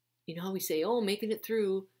 How we say, making it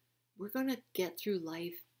through. We're going to get through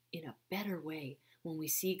life in a better way when we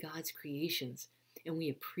see God's creations and we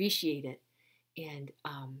appreciate it. And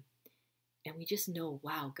we just know,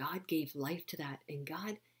 wow, God gave life to that. And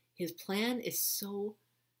God, his plan is so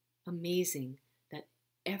amazing that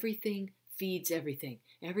everything feeds everything.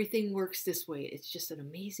 Everything works this way. It's just an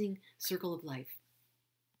amazing circle of life.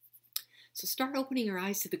 So start opening your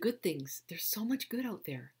eyes to the good things. There's so much good out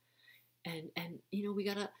there. And we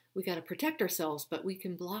gotta protect ourselves, but we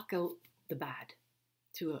can block out the bad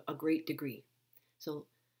to a great degree. So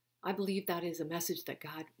I believe that is a message that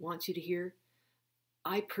God wants you to hear.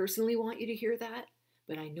 I personally want you to hear that,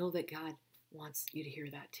 but I know that God wants you to hear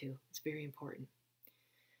that too. It's very important.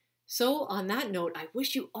 So on that note, I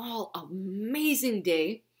wish you all an amazing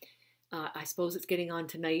day. I suppose it's getting on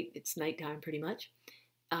tonight. It's nighttime pretty much.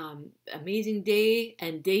 amazing day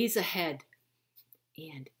and days ahead.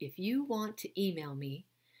 And if you want to email me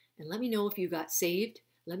and let me know if you got saved,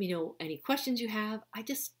 let me know any questions you have. I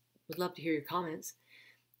just would love to hear your comments.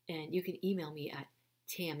 And you can email me at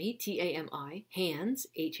Tammy, T-A-M-I, hands,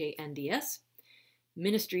 H-A-N-D-S,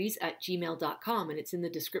 ministries@gmail.com, and it's in the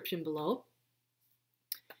description below.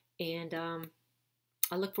 And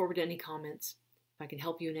I look forward to any comments if I can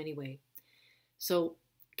help you in any way. So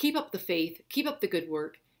keep up the faith, keep up the good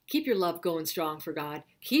work, keep your love going strong for God,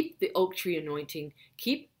 keep the oak tree anointing,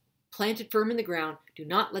 keep planted firm in the ground. Do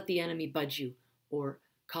not let the enemy budge you or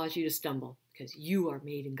cause you to stumble, because you are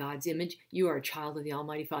made in God's image. You are a child of the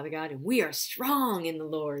Almighty Father God, and we are strong in the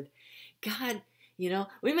Lord. God,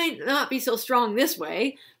 we may not be so strong this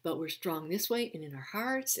way, but we're strong this way and in our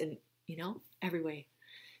hearts and, every way.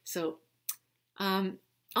 So on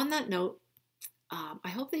that note, I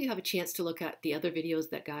hope that you have a chance to look at the other videos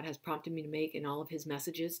that God has prompted me to make in all of his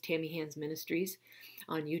messages, Tammy Hands Ministries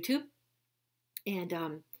on YouTube.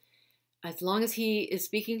 And as long as he is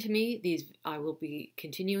speaking to me, I will be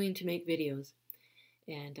continuing to make videos.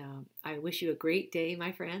 And I wish you a great day,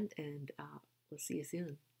 my friend, and we'll see you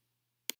soon.